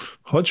Borac.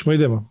 Hoćemo,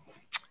 idemo.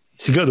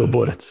 Si gledao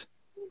Borac?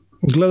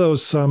 Gledao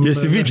sam...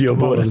 Jesi vidio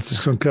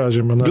Borac?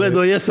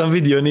 Gledao jesam,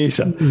 vidio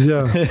nisam.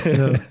 Ja.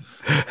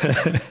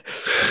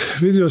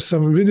 Vidio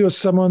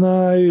sam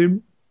onaj...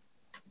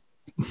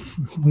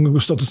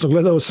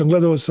 Gledao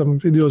sam,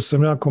 vidio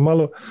sam jako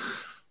malo.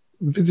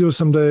 Vidio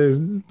sam da je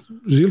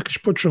Žilkić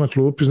počeo na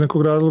klupi iz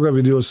nekog razloga.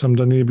 Vidio sam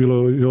da nije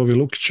bilo Jovi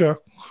Lukića.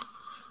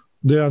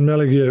 Dejan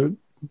Meleg je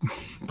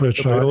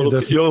pojačanje.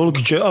 Jovo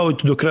Lukić je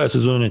out do kraja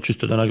sezone,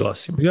 čisto da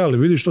naglasim. Ja, ali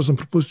vidiš što sam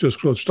propustio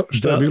skroz.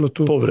 Šta je bilo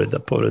tu?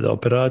 Povreda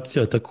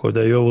operacija, tako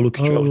da je Jovo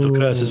Lukić out do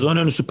kraja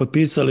sezone. Oni su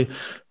potpisali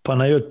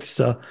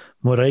Panajotisa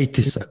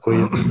Moraitisa, koji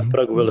je na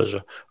pragu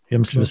Veleža. Ja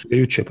mislim da su ga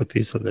juče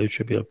potpisali, da je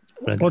juče bio.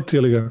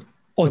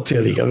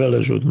 Otijeli ga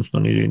Veležu, odnosno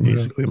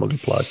nisu ga mogli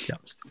platiti, ja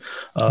mislim.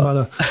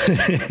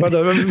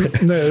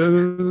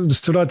 Da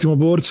se vratimo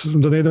Borcu,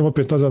 da ne idemo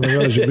opet nazad na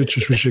Veleži, bit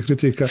ćeš više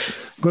kritika.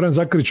 Goran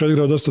Zakarić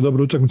odigrao dosta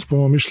dobru utakmicu po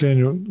mom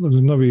mišljenju,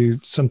 novi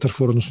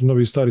centarfor, odnosno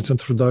novi stari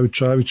centarfor David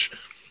Čavić,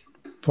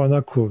 pa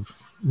onako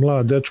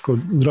mlad dečko,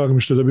 drago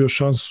mi što je dobio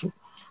šansu,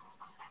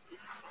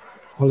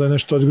 ali da je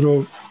nešto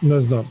odigrao, ne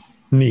znam,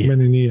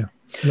 meni nije.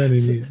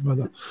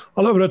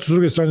 Ali dobro, eto, s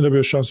druge strane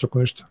dobio šansu ako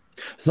nešto.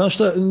 Znaš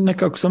šta,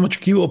 nekako sam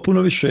očekivao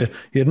puno više,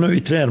 jer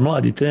novi trener,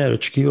 mladi trener,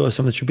 očekivao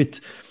sam da će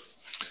biti...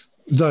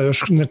 Da,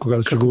 još nekoga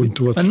da će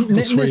govoriti od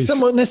svojih.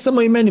 Ne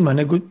samo imenima,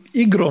 nego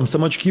igrom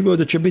sam očekivao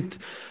da će biti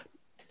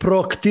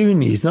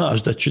proaktivniji,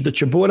 znaš, da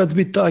će Borac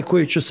biti taj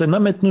koji će se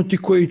nametnuti,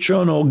 koji će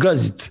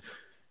gaziti.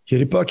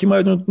 Jer ipak ima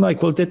jednu od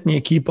najkvalitetnijih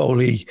ekipa u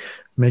ligi.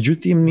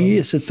 Međutim,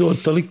 nije se to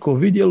toliko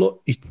vidjelo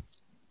i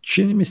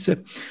čini mi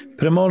se,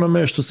 prema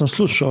onome što sam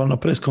slušao na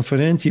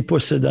preskonferenciji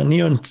poslije, da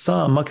ni on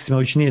sam,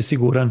 Maksimović, nije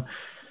siguran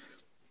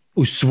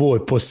u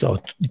svoj posao.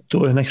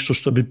 To je nešto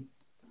što bi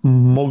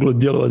moglo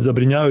djelovati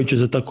zabrinjavajuće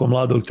za tako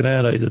mladog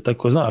trenera i za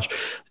tako, znaš,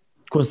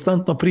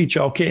 konstantno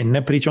priča, ok,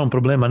 ne priča on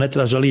problema, ne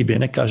traža libije,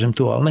 ne kažem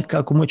to, ali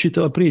nekako mu je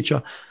čitava priča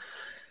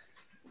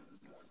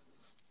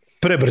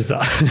prebrza.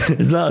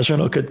 Znaš,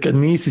 ono, kad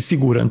nisi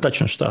siguran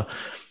tačno šta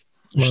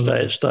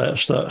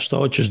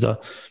hoćeš da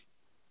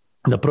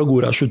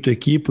proguraš u tu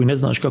ekipu i ne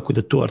znaš kako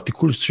da to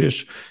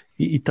artikulišeš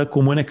i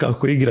tako mu je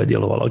nekako igra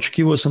djelovala.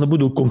 Očekivao sam da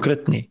budu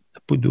konkretni,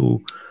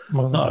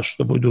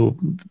 da budu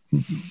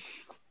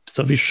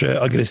sa više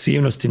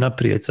agresivnosti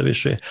naprijed, sa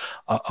više,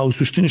 a u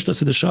suštini što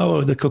se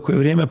dešavalo da kako je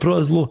vrijeme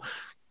prolazilo,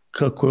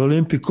 kako je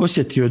Olimpik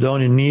osjetio da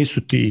oni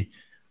nisu ti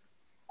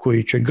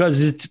koji će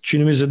gaziti,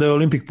 čini mi se da je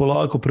Olimpik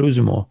polako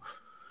preuzimao,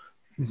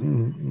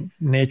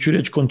 neću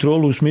reći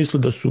kontrolu u smislu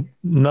da su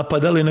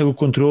napadali, nego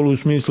kontrolu u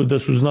smislu da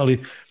su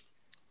znali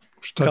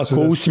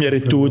kako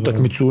usmjeriti tu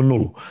utakmicu u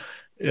nulu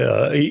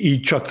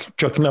i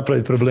čak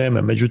napraviti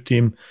probleme.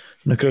 Međutim,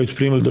 na kraju su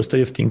primili dosta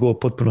jeftin gol,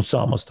 potpuno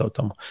sam ostao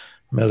tamo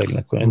Meleg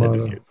nakon jedne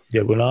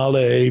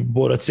dijagonale i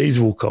Borac se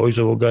izvukao iz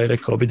ovoga i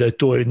rekao bi da je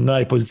to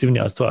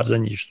najpozitivnija stvar za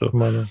njih,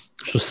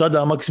 što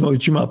sada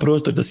Maksimović ima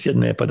prostor da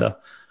sjedne pa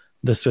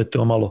da sve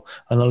to malo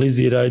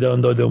analizira i da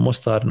onda ode u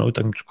Mostar na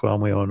utakmicu koja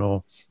mu je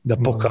da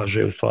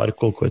pokaže u stvari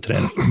koliko je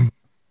trener.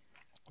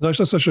 Znaš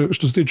šta sad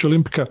što se tiče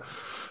Olimpika,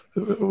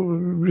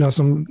 ja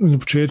sam na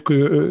početku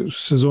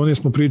sezone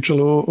smo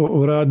pričali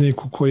o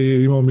Radniku koji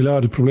je imao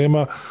milijardu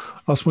problema,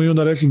 a smo i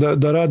onda rekli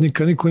da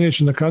Radnika niko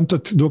neće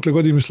nakantati dokle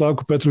god im je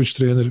Slavko Petrović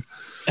trener.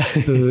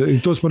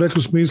 I to smo rekli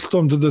u smislu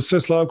tom da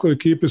sve Slavkove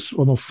ekipe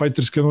su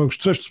fajterske,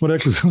 sve što smo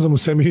rekli za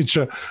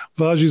Musemića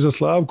važi za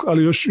Slavku,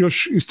 ali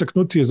još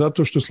istaknutije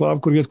zato što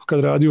Slavko rijetko kad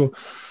radio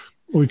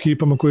u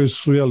ekipama koje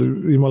su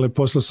imale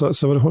posla sa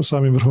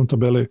samim vrhom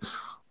tabele,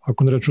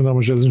 ako ne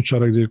računamo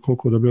Željezničara gdje je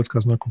koliko dobio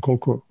otkaz nakon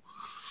koliko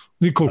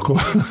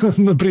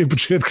na prije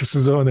početka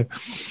sezone.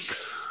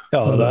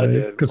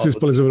 Kad su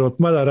ispali za Evropu.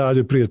 Mada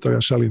radio prije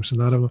toga, šalim se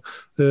naravno.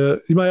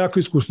 Ima jako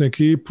iskusnu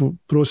ekipu,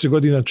 prosjek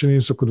godina čini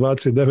im se oko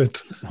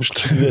 29.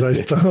 Što je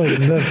zaista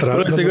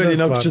nestrašno. Prosjek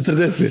godina oko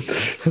 40.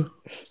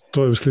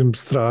 To je, mislim,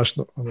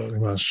 strašno.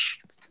 Imaš,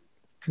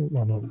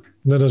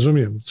 ne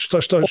razumijem. Šta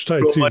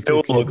je cilj?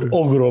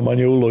 Ogroman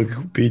je ulog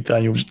u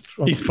pitanju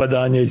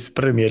ispadanja iz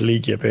Premier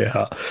Lige PH.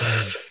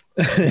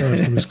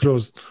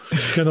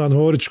 Kenan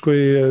Horić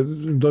koji je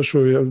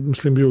došao,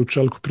 mislim bio u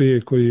Čalku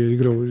prije, koji je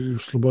igrao u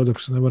Slobodu,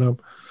 ako se ne varam,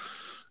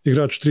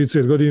 igrač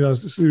 30 godina,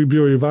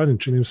 bio i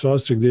Vanić, činim se u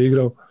Austriji gdje je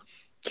igrao,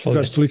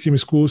 igrač s tolikim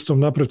iskustvom,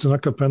 napravite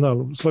nakav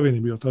penal, u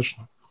Sloveniji bio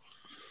tačno,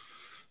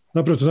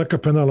 napravite nakav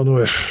penal, ono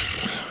je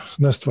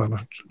nestvarno,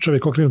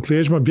 čovjek okrenut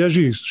leđima,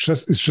 bježi iz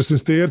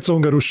 16-terca,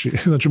 on ga ruši,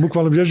 znači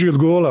bukvalno bježi od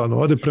gola,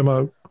 ode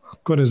prema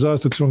korne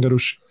zastavci, on ga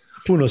ruši.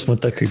 Puno smo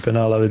takvih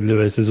penala vidjeli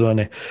ove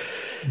sezone.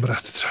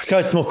 Brate, dragi.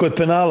 Kad smo kod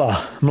penala,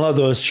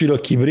 Mladost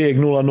Široki Brijeg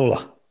 0-0.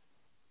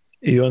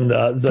 I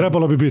onda...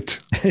 Trebalo bi biti.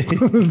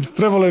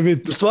 Trebalo je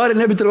biti. U stvari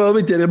ne bi trebalo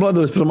biti jer je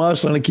Mladost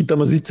promašla neki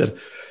tamo zicer.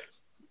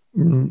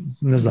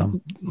 Ne znam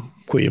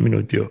koji je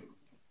minut bio.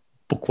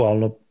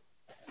 Bukvalno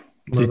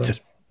zicer.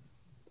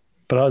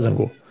 Prazan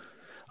gol.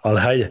 Ali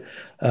hajde.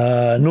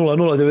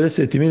 0-0,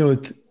 90.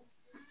 minut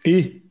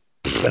i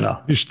penal.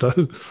 I šta?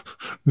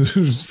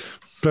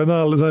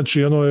 Penal,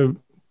 znači ono je...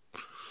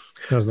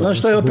 Znaš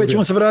šta je, opet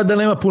ćemo se vratiti da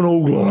nema puno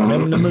uglova.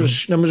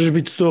 Ne možeš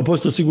biti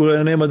 100% siguran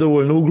da nema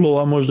dovoljno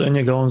uglova, možda je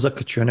njega on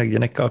zakačio negdje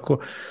nekako,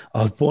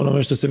 ali po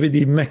onome što se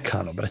vidi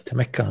mekano, brate,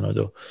 mekano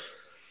do...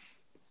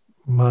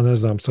 Ma ne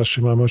znam,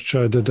 Saša imam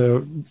osjećaj da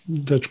je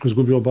dečko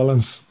izgubio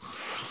balans.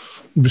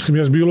 Mislim,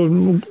 je bilo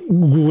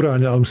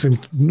guranja, ali mislim,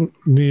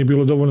 nije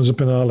bilo dovoljno za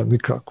penale,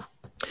 nikako.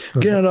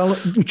 Generalno,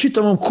 u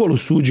čitavom kolu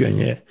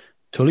suđenje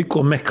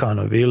toliko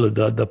mekano bilo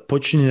da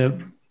počinje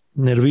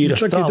nervira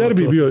stalno. Čak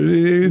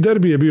i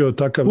derbi je bio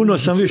takav. Puno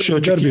sam više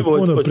očekivao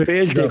od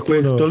Peljte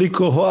kojeg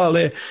toliko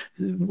hvale,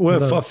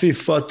 UEFA,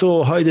 FIFA,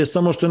 to, hajde,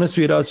 samo što ne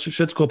svira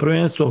svjetsko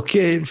prvenstvo, ok,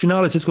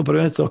 finale svjetskog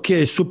prvenstva, ok,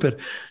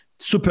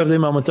 super da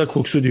imamo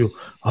takvog sudiju,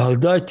 ali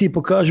daj ti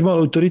pokaži malo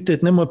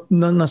autoritet, nemoj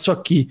na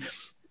svaki,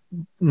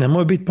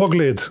 nemoj biti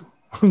pogled.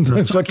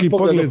 Na svaki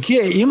pogled. Ok,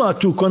 ima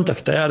tu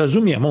kontakta, ja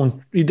razumijem, on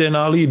ide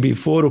na alibi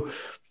foru,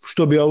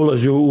 što bi ja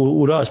ulazio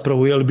u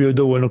raspravu, je li bio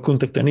dovoljno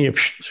kontakta, nije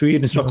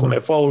svirni, svakome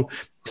je faul,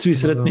 svi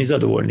sretni i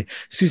zadovoljni.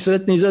 Svi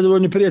sretni i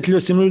zadovoljni prijatelji,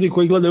 osim ljudi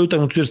koji gledaju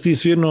utakmicu jer si ti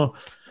svirno,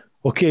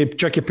 ok,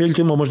 čak je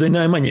Peljko imao možda i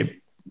najmanje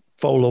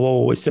faulova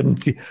u ovoj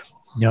sedmici,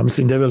 ja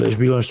mislim da je Veleš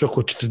bilo nešto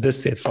oko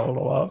 40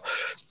 faulova,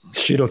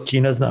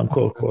 Široki ne znam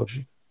koliko,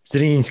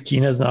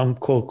 Zrinski ne znam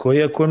koliko,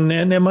 iako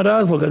nema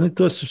razloga,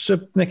 to su sve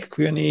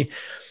nekakvi oni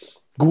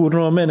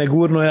gurno mene,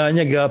 gurno ja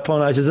njega, pa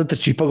onaj se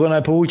zatrči, pa ga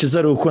onaj povuče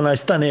za ruku, onaj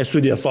stane,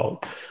 sudija faul.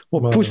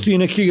 Pusti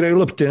nek igraju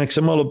lopte, nek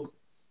se malo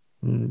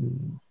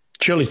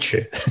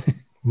čeliče.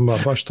 Ma,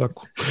 baš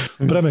tako.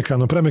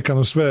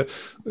 Premekano sve.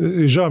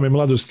 I žao mi je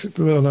Mladost.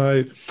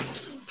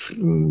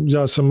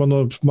 Ja sam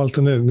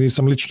maltene,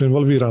 nisam lično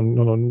involviran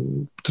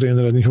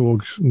trenera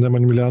njihovog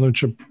Nemanja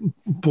Miljanovića,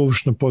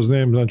 površno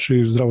poznajem,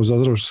 znači zdravo za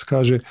zdravo što se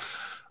kaže,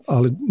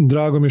 ali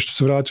drago mi je što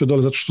se vratio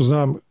dole, zato što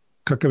znam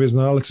kakav je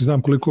znalac i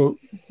znam koliko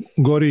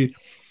gori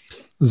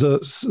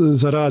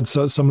za rad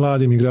sa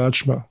mladim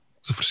igračima,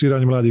 za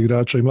forsiranje mladih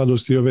igrača i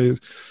Mladosti ove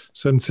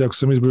sedmice, ako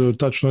sam izbrojio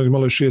tačno,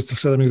 imalo je 6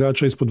 ili 7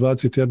 igrača ispod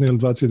 21 ili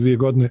 22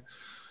 godine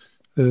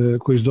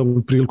koji su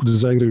dobili priliku da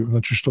zaigraju,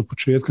 znači što od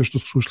početka, što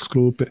su ušli s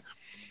klupe.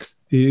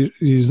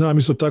 I znam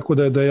isto tako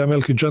da je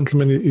veliki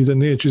džentlmen i da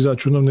neće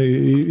izaći u novine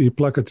i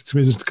plakati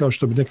cmizriti kao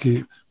što bi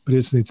neki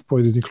predsjednici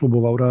pojedinih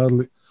klubova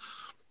uradili,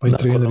 pa i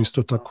trener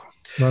isto tako.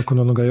 Nakon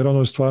onoga, jer ono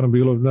je stvarno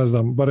bilo, ne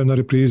znam, barem na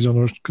reprizi,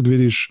 ono kad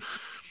vidiš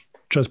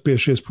 4,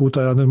 5, 6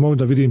 puta, ja ne mogu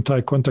da vidim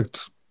taj kontakt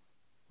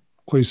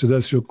koji se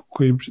desio,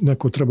 koji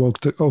neko treba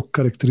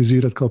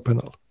okarakterizirati kao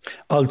penal.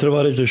 Ali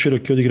treba reći da je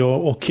Široki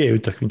odigrao ok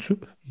utakmicu,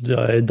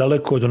 da je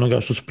daleko od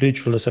onoga što su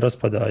pričali da se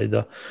raspada i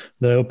da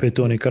je opet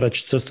Toni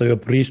Karačić sastavio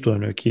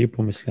pristojnu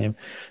ekipu, mislim.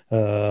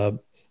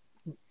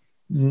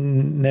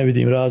 Ne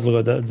vidim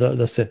razloga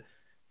da se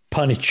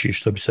paniči,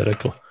 što bi se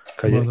reklo,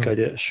 kad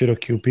je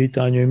Široki u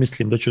pitanju i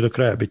mislim da će do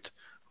kraja biti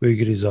u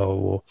igri za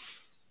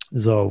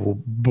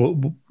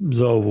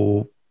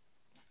ovu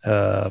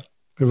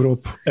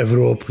Evropu,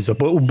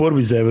 u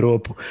borbi za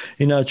Evropu.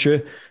 Inače,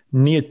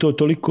 nije to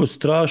toliko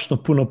strašno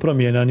puno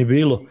promjena ni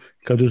bilo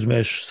kad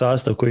uzmeš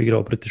sastav koji je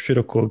igrao protiv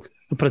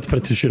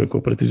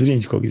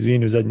Zrinjskog,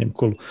 izvini, u zadnjem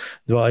kolu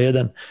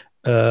 2-1,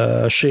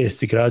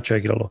 6 igrača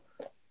igralo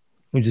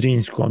u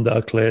Zrinjskom,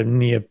 dakle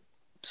nije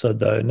sad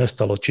da je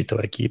nestalo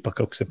čitava ekipa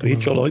kako se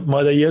pričalo,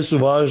 mada jesu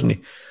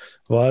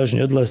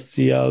važni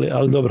odlasci,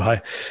 ali dobro, haj.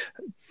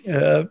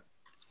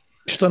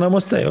 Što nam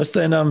ostaje?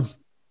 Ostaje nam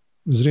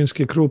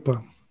Zrinski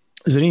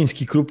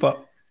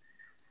Krupa.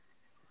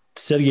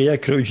 Sergej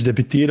Jakrović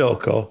debitirao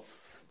kao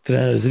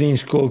trener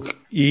Zrinjskog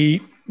i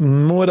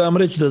moram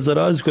reći da za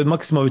razliku od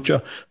Maksimovića,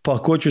 pa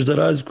ako hoćeš za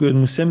razliku od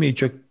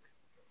Musemića,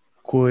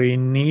 koji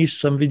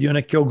nisam vidio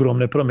neke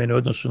ogromne promjene u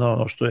odnosu na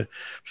ono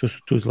što su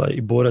Tuzla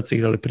i Borac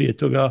igrali prije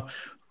toga,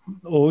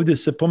 ovdje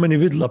se po meni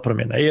vidjela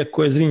promjena.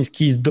 Iako je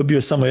Zrinjski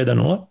dobio samo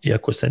 1-0,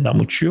 iako se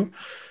namučio,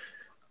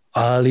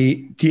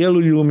 ali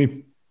djeluju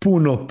mi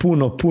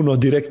puno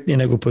direktnije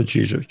nego pod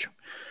Žižovićem.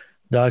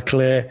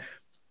 Dakle,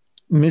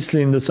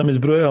 mislim da sam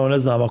izbrojao, ne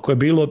znam, ako je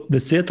bilo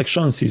 10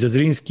 šansi za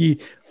Zrinjski,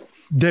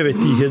 9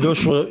 ih je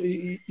došlo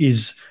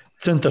iz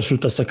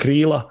centaršuta sa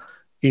krila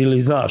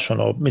ili, znaš,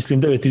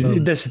 mislim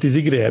 10 iz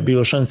igre je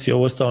bilo šansi,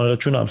 ovo ostalo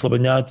računam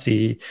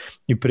slobodnjaci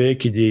i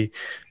prekidi.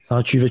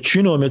 Znači,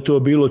 većinom je to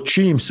bilo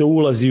čim se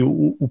ulazi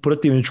u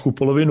protivničku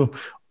polovinu,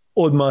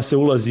 odmah se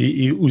ulazi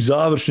i u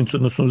završnicu,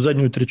 odnosno u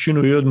zadnju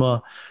trećinu i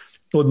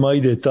odmah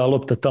ide ta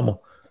lopta tamo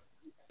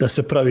da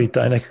se pravi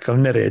taj nekakav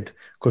nered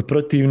kod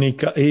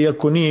protivnika,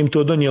 iako nije im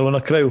to donijelo na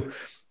kraju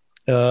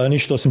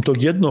ništa osim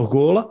tog jednog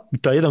gola,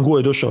 taj jedan gol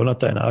je došao na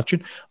taj način,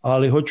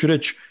 ali hoću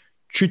reći,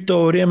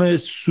 čitavo vrijeme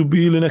su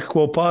bili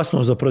nekakva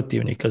opasnost za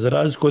protivnika, za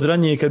razliku od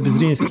ranije kad bi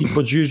Zrinjski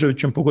pod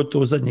Žižovićem,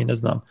 pogotovo zadnji, ne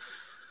znam,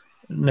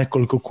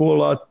 nekoliko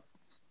kola,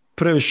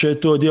 previše je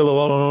to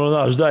djelovalo,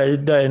 znaš,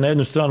 daje na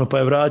jednu stranu pa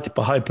je vrati,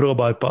 pa haj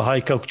probaj, pa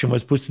haj kako ćemo je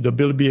spustiti do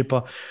Bilbije,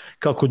 pa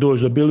kako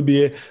doći do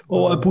Bilbije.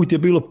 Ovaj put je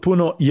bilo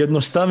puno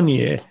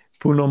jednostavnije,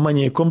 puno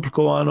manje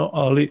komplikovano,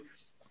 ali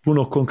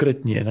puno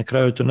konkretnije. Na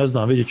kraju to ne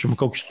znam, vidjet ćemo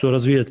kako će to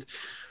razvijeti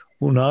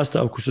u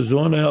nastavku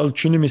sezone, ali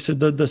čini mi se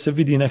da se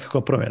vidi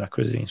nekakva promjena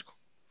kroz Zrinjsku.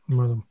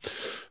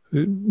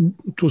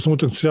 Tu sam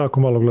utakmicu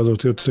jako malo gledao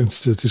te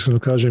utakmice, iskreno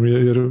kažem,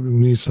 jer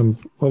nisam,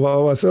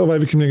 ovaj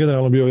vikend je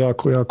generalno bio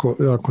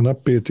jako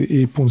napet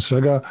i pun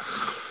svega,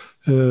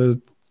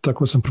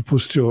 tako sam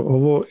propustio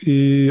ovo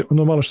i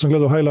ono malo što sam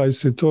gledao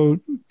highlights, to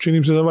čini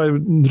mi se da ovaj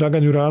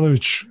Dragan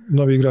Juranović,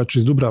 novi igrač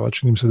iz Dubrava,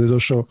 čini mi se da je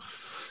došao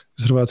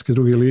iz Hrvatske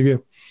druge lige,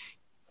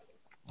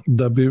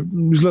 da bi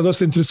izgledao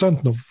dosta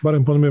interesantno,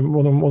 barem po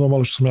ono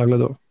malo što sam ja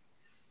gledao.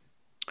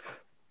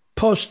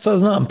 Pa šta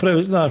znam,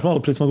 znaš,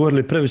 malo prije smo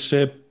govorili,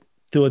 previše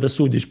to da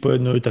sudiš po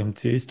jednoj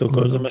utakmici, isto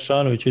kao za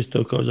Mešanovića,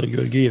 isto kao za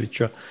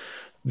Georgijevića,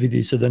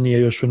 vidi se da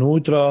nije još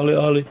unutra,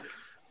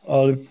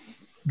 ali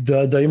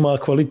da ima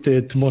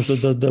kvalitet,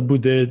 možda da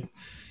bude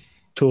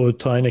to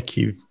taj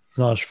neki,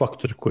 znaš,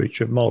 faktor koji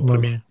će malo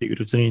promijeniti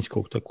igru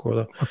Zrinjskog, tako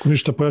da. Ako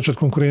ništa pojačati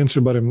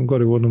konkurenciju, barem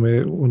gore u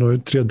onoj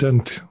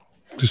triadenti,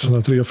 ti su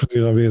na 3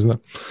 ofenzivna vezna.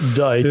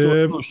 Da, i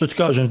to što ti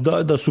kažem,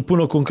 da su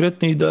puno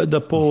konkretni, da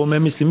po ovome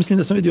mislim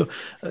da sam vidio,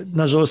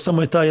 nažalost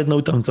samo je ta jedna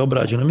utakmica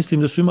obrađena,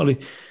 mislim da su imali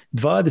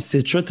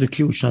 24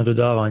 ključna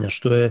dodavanja,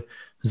 što je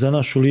za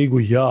našu ligu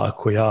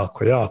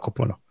jako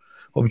puno.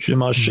 Obično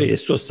ima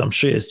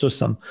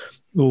 6-8,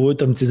 u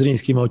utakmici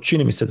Zrinjski imao,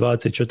 čini mi se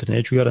 24,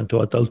 neću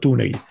garantovati, ali tu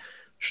negdje,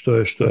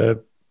 što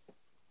je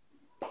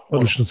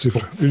odlična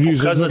cifra.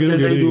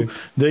 Pokazatelj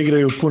da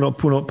igraju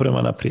puno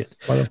prema naprijed.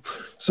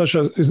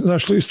 Saša,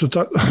 znaš li isto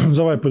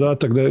za ovaj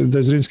podatak da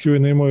je Zrinjski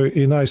ujedno imao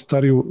i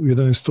najstariju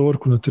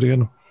 11-orku na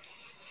terenu.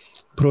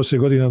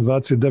 Prosjek godina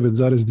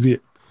 29,2.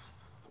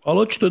 Ali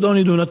očito da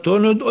oni idu na to,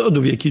 od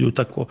uvijek idu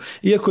tako.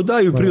 Iako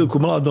daju priliku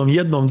mladom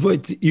jednom,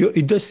 dvojici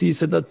i desi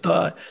se da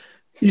ta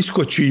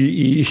iskoči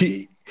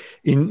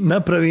i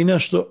napravi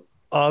nešto,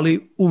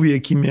 ali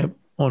uvijek im je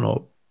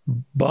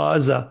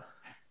baza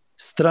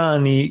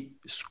strani,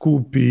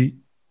 skupi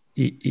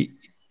i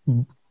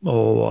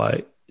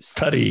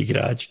stariji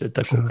igrač, da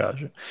tako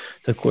kažem.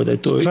 Tako da je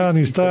to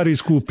strani, stari,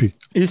 skupi.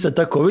 I sad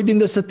tako, vidim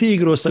da se ti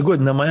igrao sa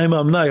godinama, ja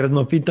imam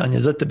nagradno pitanje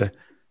za tebe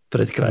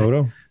pred kraj.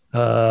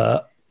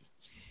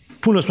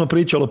 puno smo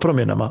pričali o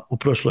promjenama u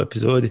prošloj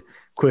epizodi,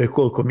 koje je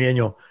koliko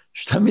mijenjao.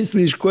 Šta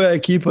misliš koja je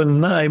ekipa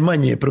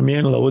najmanje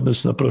promijenila u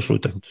odnosu na prošlu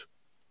utakmicu?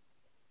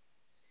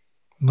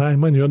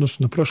 Najmanje u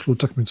odnosu na prošlu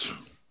utakmicu.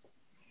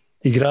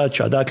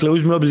 Igrača, dakle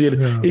uzmi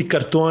obzir i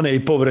kartone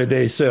i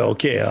povrede i sve, ok,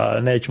 a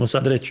nećemo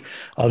sad reći,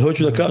 ali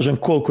hoću da kažem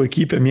koliko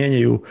ekipe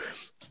mijenjaju.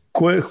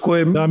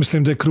 Ja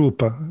mislim da je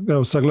Krupa.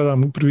 Evo sad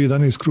gledam prvi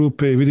dan iz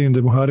Krupe i vidim da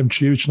je Muharem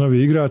Čivić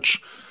novi igrač.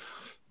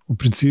 U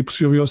principu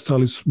svi ovi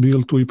ostali su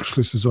bili tu i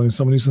prošle sezoni,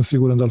 samo nisam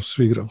siguran da li su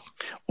svi igrali.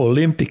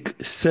 Olimpik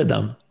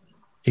 7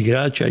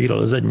 igrača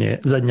igralo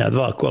zadnja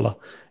 2 kola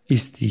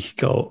istih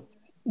kao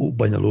u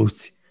Banja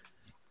Luci.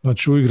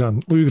 Znači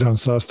uigran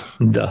sastav.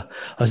 Da,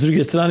 a s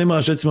druge strane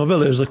imaš recimo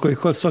Veleš za koji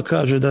svak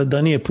kaže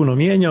da nije puno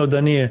mijenjao,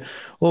 da nije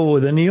ovo,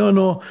 da nije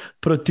ono,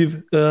 protiv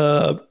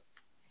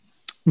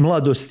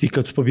Mladosti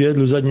kad su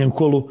pobjedili u zadnjem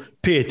kolu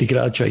 5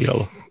 igrača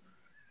igralo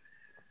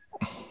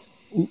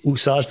u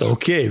sastavu.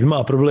 Ok,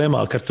 ima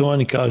problema,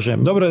 kartoni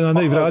kažem. Dobro je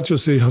da vratio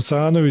se i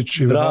Hasanović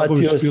i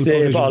vratio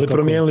se, ali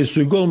promijenili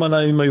su i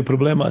golmana, imaju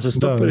problema sa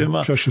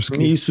stoperima,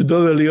 nisu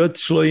doveli,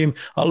 otišlo im,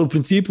 ali u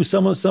principu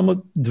samo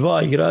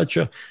 2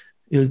 igrača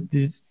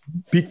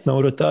bitna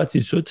u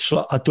rotaciji su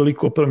otišla, a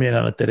toliko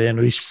promjena na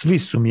terenu i svi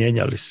su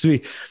mijenjali,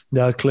 svi.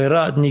 Dakle,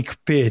 Radnik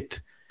 5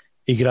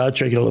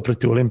 igrača igralo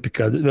protiv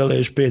Olimpika,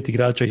 Veleš 5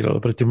 igrača igralo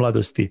protiv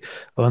Mladosti.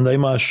 Onda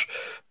imaš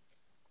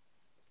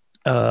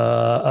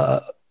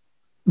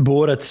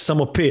Borac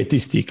samo 5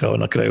 istih kao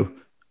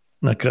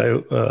na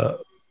kraju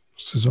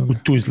sezone. U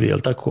Tuzli, je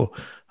li tako?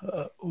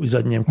 U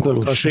zadnjem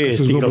kolu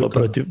 6 igralo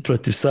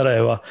protiv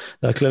Sarajeva.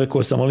 Dakle,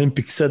 rekao sam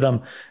Olimpik 7,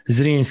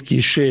 Zrinski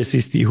 6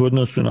 istih u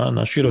odnosu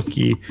na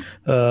Široki,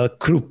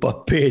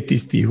 Krupa 5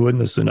 istih u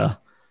odnosu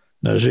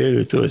na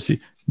Želju, to si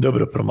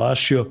dobro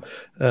promašio.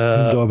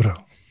 Dobro.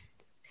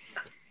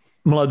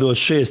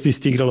 Mladost 6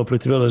 istih igralo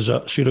protiv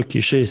Veleža,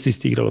 Široki 6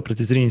 istih igralo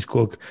protiv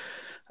Zrinskog.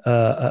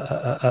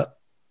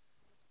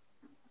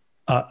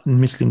 A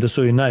mislim da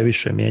su ovi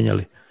najviše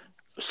mijenjali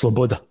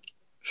Sloboda,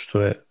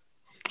 što je...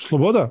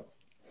 Sloboda?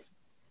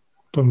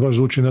 To mi baš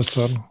zvuči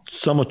nestvarno.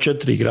 Samo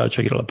 4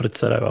 igrača igrala pred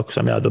Sarajeva, ako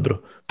sam ja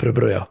dobro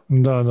prebrojao.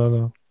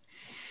 Da.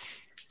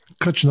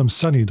 Kad će nam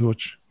Sani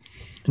doći?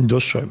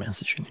 Došao je, meni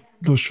se čini.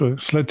 Došao je,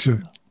 sletio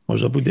je.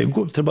 Možda bude,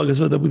 treba ga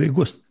zvati da bude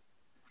gost.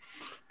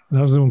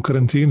 Ja znam u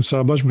karantinu,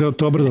 sad baš bi ga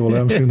to obradovalo,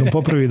 ja mislim da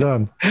popravi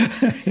dan.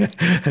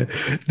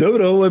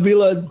 Dobro, ovo je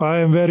bila...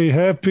 I am very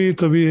happy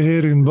to be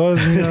here in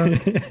Bosnia.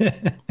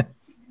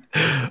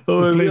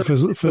 Ovo je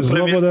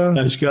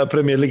bila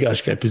Premier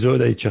ligaška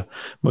epizoda ića.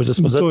 Možda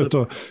smo zato...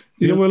 To.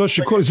 I ovo je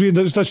loše kolo,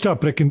 izvini, da ću ta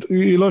prekinuti.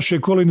 I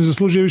loše kolo i ne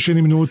zaslužuje više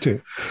ni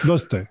minute.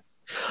 Dosta je.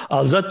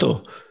 Ali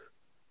zato,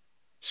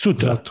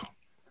 sutra,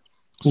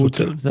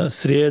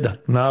 srijeda,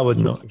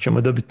 navodno,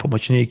 ćemo dobiti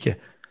pomoćnike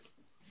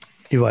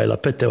Ivajla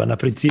Peteva na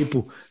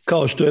principu,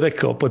 kao što je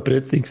rekao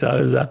potpredsjednik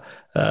Saveza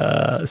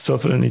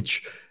Sofranić,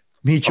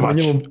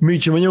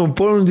 mi ćemo njemu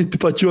ponuditi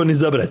pa će on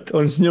izabrati.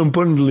 Oni su njemu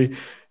ponudili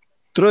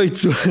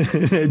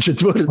 3, ne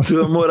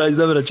 4, mora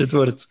izabrati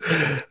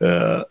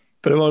 4.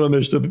 Prema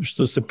onome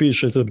što se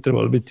piše, to bi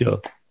trebalo biti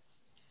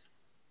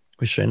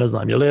više ne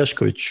znam,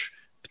 Jelešković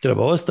bi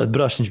trebao ostati,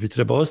 Brašnić bi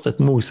trebao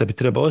ostati, Musa bi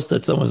trebao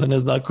ostati, samo za ne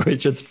zna koji je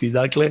 4.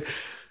 Dakle,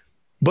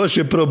 baš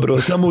je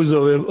probrao, samo uz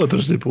ove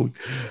oprošli put.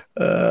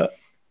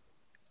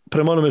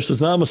 Prema onome što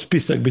znamo,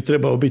 spisak bi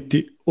trebao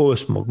biti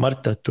 8.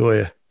 marta, to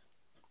je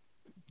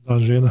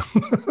žena.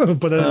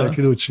 Ponedjeljak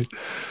idući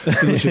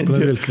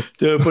ponedjeljka.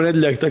 To je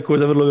ponedjeljak, tako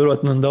da vrlo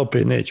vjerojatno da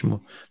opet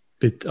nećemo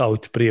biti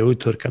out prije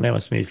utorka, nema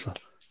smisla.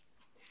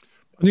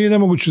 Nije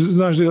nemoguće,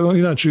 znaš da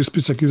inače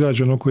spisak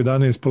izađe oko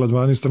 11, pola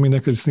 12, a mi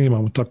nekad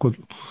snimamo tako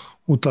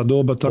u ta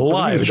doba. Tako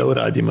live da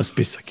uradimo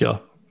spisak,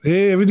 ja.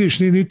 Vidiš,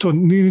 nije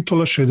to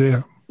loša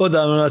ideja.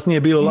 Odavno nas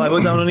nije bilo live,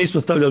 odavno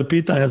nismo stavljali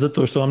pitanja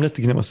zato što vam ne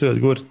stignemo sve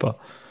odgovoriti, pa...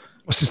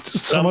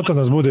 Sramota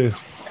nas bude.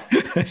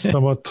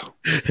 Sramota.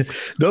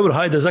 Dobro,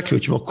 hajde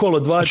zaključimo. Kolo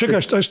 20...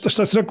 Čekaj,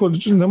 šta si rekao,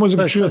 ne može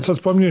zaključivati, sad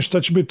spominješ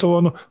šta će biti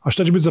ovo a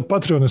šta će biti za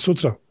Patreone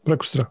sutra,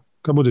 prekustra,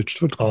 kad bude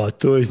četvrtkom?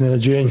 To je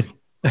iznenađenje.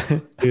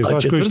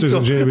 Znaš koji što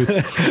iznenađenje biti?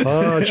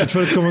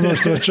 Četvrtkom ono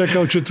što nas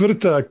čeka u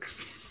četvrtak,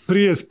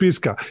 prije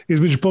spiska,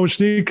 između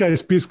pomoćnika i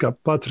spiska,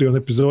 Patreon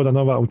epizoda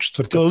nova u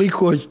četvrtak.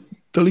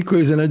 Toliko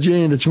je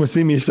iznenađenje da ćemo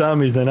svi mi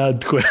sami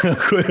iznenaditi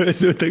koje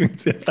se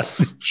utakmice.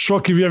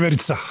 Šok i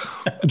vjeverica.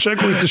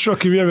 Čekujte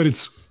šok i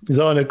vjevericu.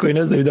 Za one koji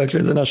ne znaju,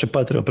 dakle, za naše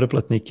Patreon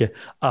pretplatnike,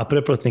 a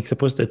pretplatnik se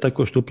postaje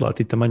tako što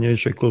uplatite manje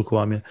više koliko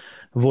vam je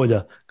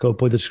volja kao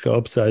podrška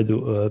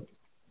Opside-u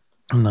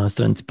na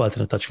stranici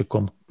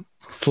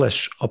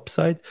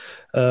patreon.com/Opside.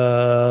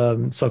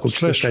 Svakog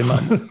četvrtka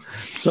imamo.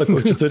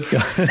 Svakog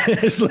četvrtka.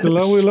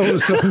 Lavu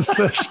stranu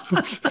slash.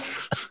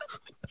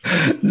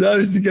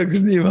 Zavisi kako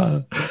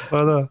snima.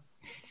 Pa da.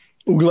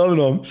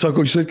 Uglavnom,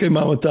 svakog četvrtka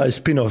imamo taj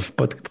spin-off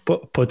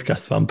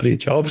podcast vam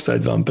priča,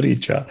 Opside vam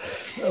priča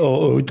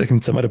o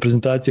utakmicama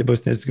reprezentacije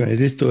Bosne i Hercegovine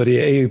iz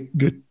istorije i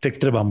tek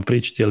trebamo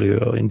pričati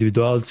o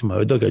individualcima,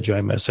 o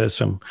događajima,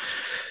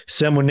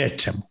 svemu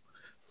nečemu.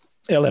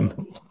 Elem,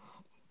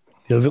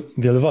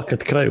 je li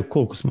vakat kraju?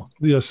 Koliko smo?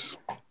 Yes.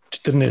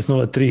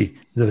 14:03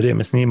 za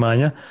vrijeme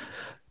snimanja.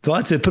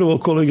 21.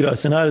 kolo igra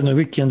se narednog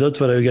vikenda,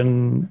 otvaraju ga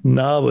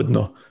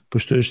navodno,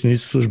 pošto još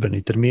nisu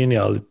službeni termini,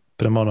 ali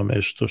prema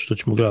onome što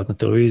ćemo gledati na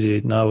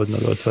televiziji, navodno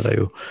ga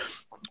otvaraju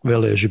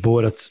Velež i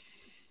Borac.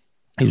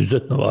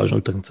 Izuzetno važna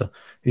utakmica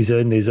i za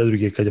jedne i za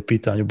druge kad je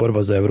pitanju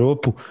borba za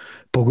Europu,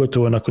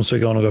 pogotovo nakon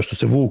svega onoga što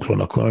se vuklo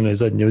nakon one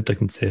zadnje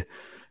utakmice.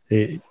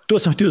 To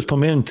sam htio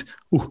spomenuti,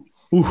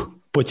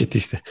 podsjeti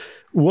ste,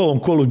 u ovom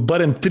kolu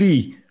barem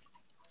 3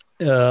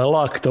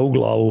 lakta u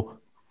glavu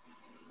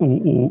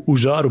u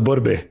žaru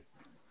borbe,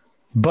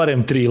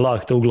 barem 3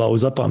 lakta u glavu,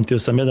 zapamtio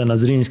sam jedan na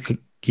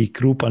Zrinski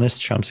Krupa, ne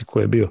sjećam se ko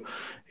je bio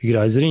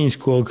igra iz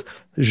Zrinskog,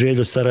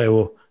 Željo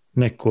Sarajevo,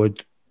 neko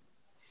od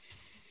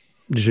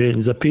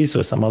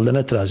zapisao sam, ali da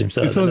ne tražim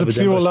sad. I sam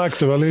zapisivao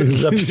laktov, ali...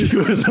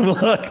 Zapisivao sam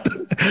laktov.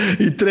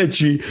 I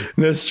treći,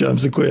 ne sjećam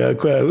se koja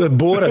je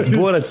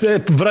Borac,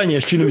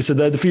 Vranješ, čini mi se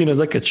da je fino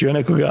zakačio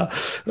nekoga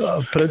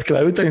pred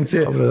kraj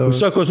utakmice. U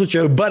svakom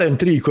slučaju, barem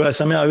 3 koja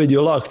sam ja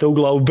vidio lakta u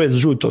glavu bez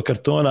žutog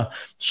kartona,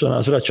 što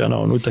nas vraća na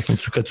onu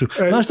utakmicu.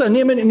 Znaš šta,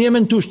 nije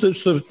meni tu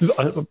što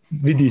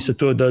vidi se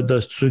to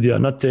da sudija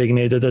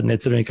nategne i da dadne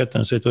crveni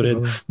karton, sve to red.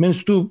 Meni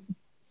su tu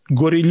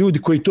gori ljudi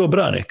koji to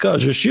brane.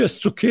 Kažeš,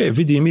 jest, ok,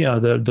 vidim ja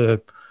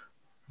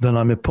da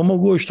nam je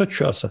pomogao i šta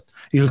ću ja sad?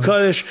 Ili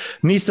kažeš,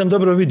 nisam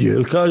dobro vidio,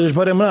 ili kažeš,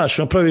 barem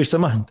praviš se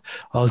mahnt,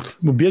 ali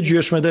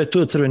ubjeđuješ me da je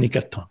to crveni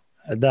karton.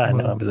 Daj,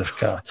 nemam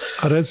zaškavati.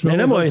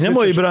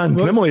 Nemoj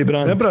braniti.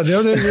 Ne brani,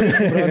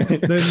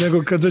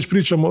 nego kad već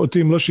pričamo o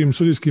tim lošim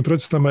sudijskim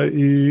procesama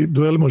i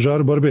duelima u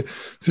žaru borbe,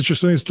 sjećaš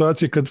se one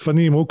situacije kad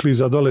Fanima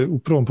ukliza dole u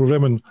prvom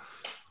poluvremenu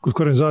kod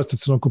koren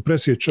zastavca, onako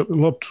presjeće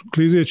loptu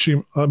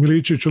klizećim, a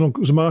Miličević onog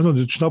zmahnuo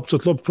da će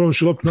napucati loptu,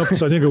 promaši loptu,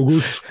 napuca njega u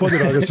gustu,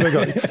 podira ga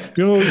svega.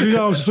 I ono,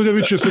 izvinjavam se, sudija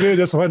viče su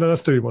redi, ja sam, hajde da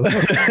nastavimo.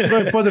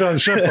 Podiran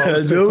šepa.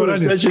 Dobro,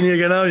 sveće nije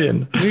ga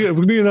namjerno.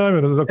 Nije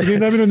namjerno, ako nije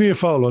namjerno, nije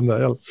faul onda,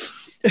 jel?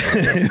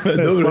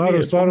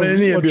 Stvarno,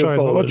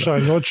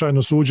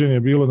 očajno suđenje je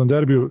bilo na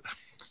derbiju.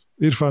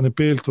 Irfane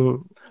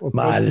Pelto.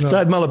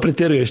 Sad malo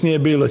pretjeruješ, nije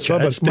bilo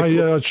očajno.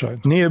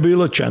 Nije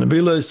bilo očajno,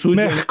 bilo je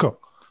suđenje.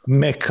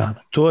 Mekano,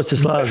 to se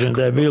slažem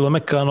da je bilo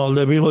mekano, ali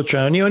da je bilo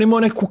očajno. Nije on imao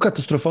neku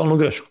katastrofalnu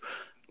grešku.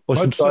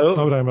 Osim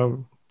to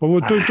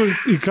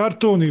i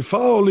karton, i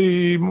faul,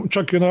 i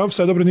čak i onaj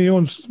offside, dobro, nije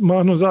on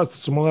mahnuo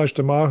zastavcom, onaj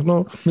što je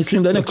mahnuo.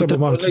 Mislim da je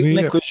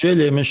neko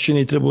Želje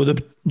mešćini trebao da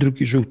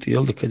drugi žuti,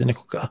 jel da kad je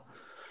nekoga...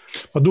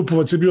 Pa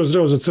Dupovac je bio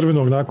zreo za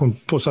crvenog nakon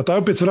sata.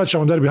 Opet se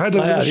vraćamo derbi. Hajde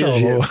da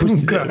završavamo ovo.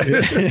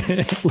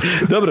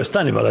 Dobro,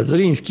 stani vala.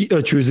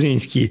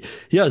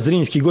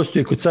 Zrinski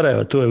gostuje kod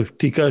Sarajeva. To je,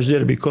 ti kažeš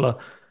derbi kola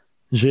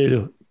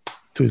Željo,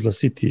 Tuzla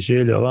City,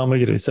 Željo, ovamo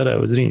igrali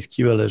Sarajevo,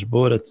 Zrinski, Velež,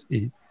 Borac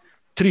i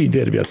 3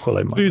 derbija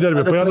kola ima. 3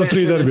 derbija, po jedno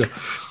 3 derbija.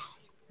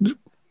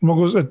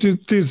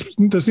 Ti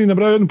da si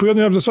nabrao jednu po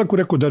jednu, ja bi za svaku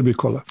rekao derbi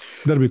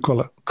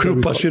kola.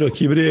 Krupa,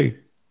 Široki Brijeg.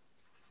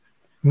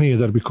 Nije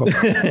derbi kola.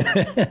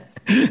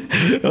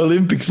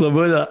 Olimpik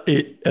Sloboda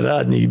i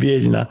Radnik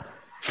Bijeljina.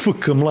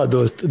 FK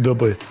Mladost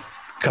Doboj.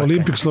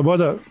 Olimpik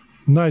Sloboda,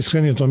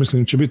 najiskrenije to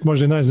mislim, će biti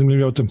možda i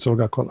najzanimljivija utakmica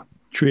ovoga kola.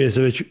 Čuje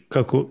se već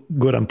kako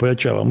Goran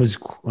pojačava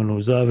muziku,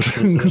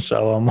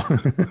 završavamo.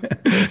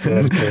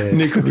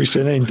 Nikog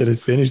više ne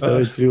interesuje, ništa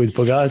već svi ljudi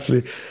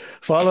pogasli.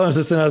 Hvala vam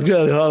što ste nas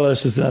gledali, hvala vam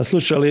što ste nas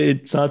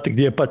slušali. Znate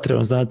gdje je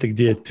Patreon, znate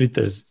gdje je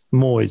Twitter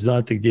moj,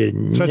 znate gdje je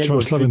njegov Sve ću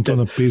vam Slavim to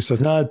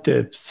napisati.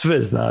 Znate,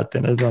 sve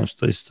znate, ne znam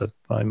što isto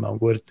pa imam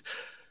govoriti.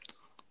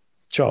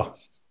 Ćao.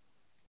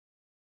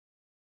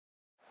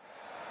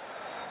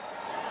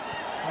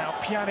 Now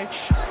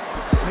Pjanic,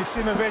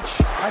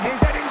 Misimovic, and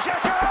here's Edin Dzeko.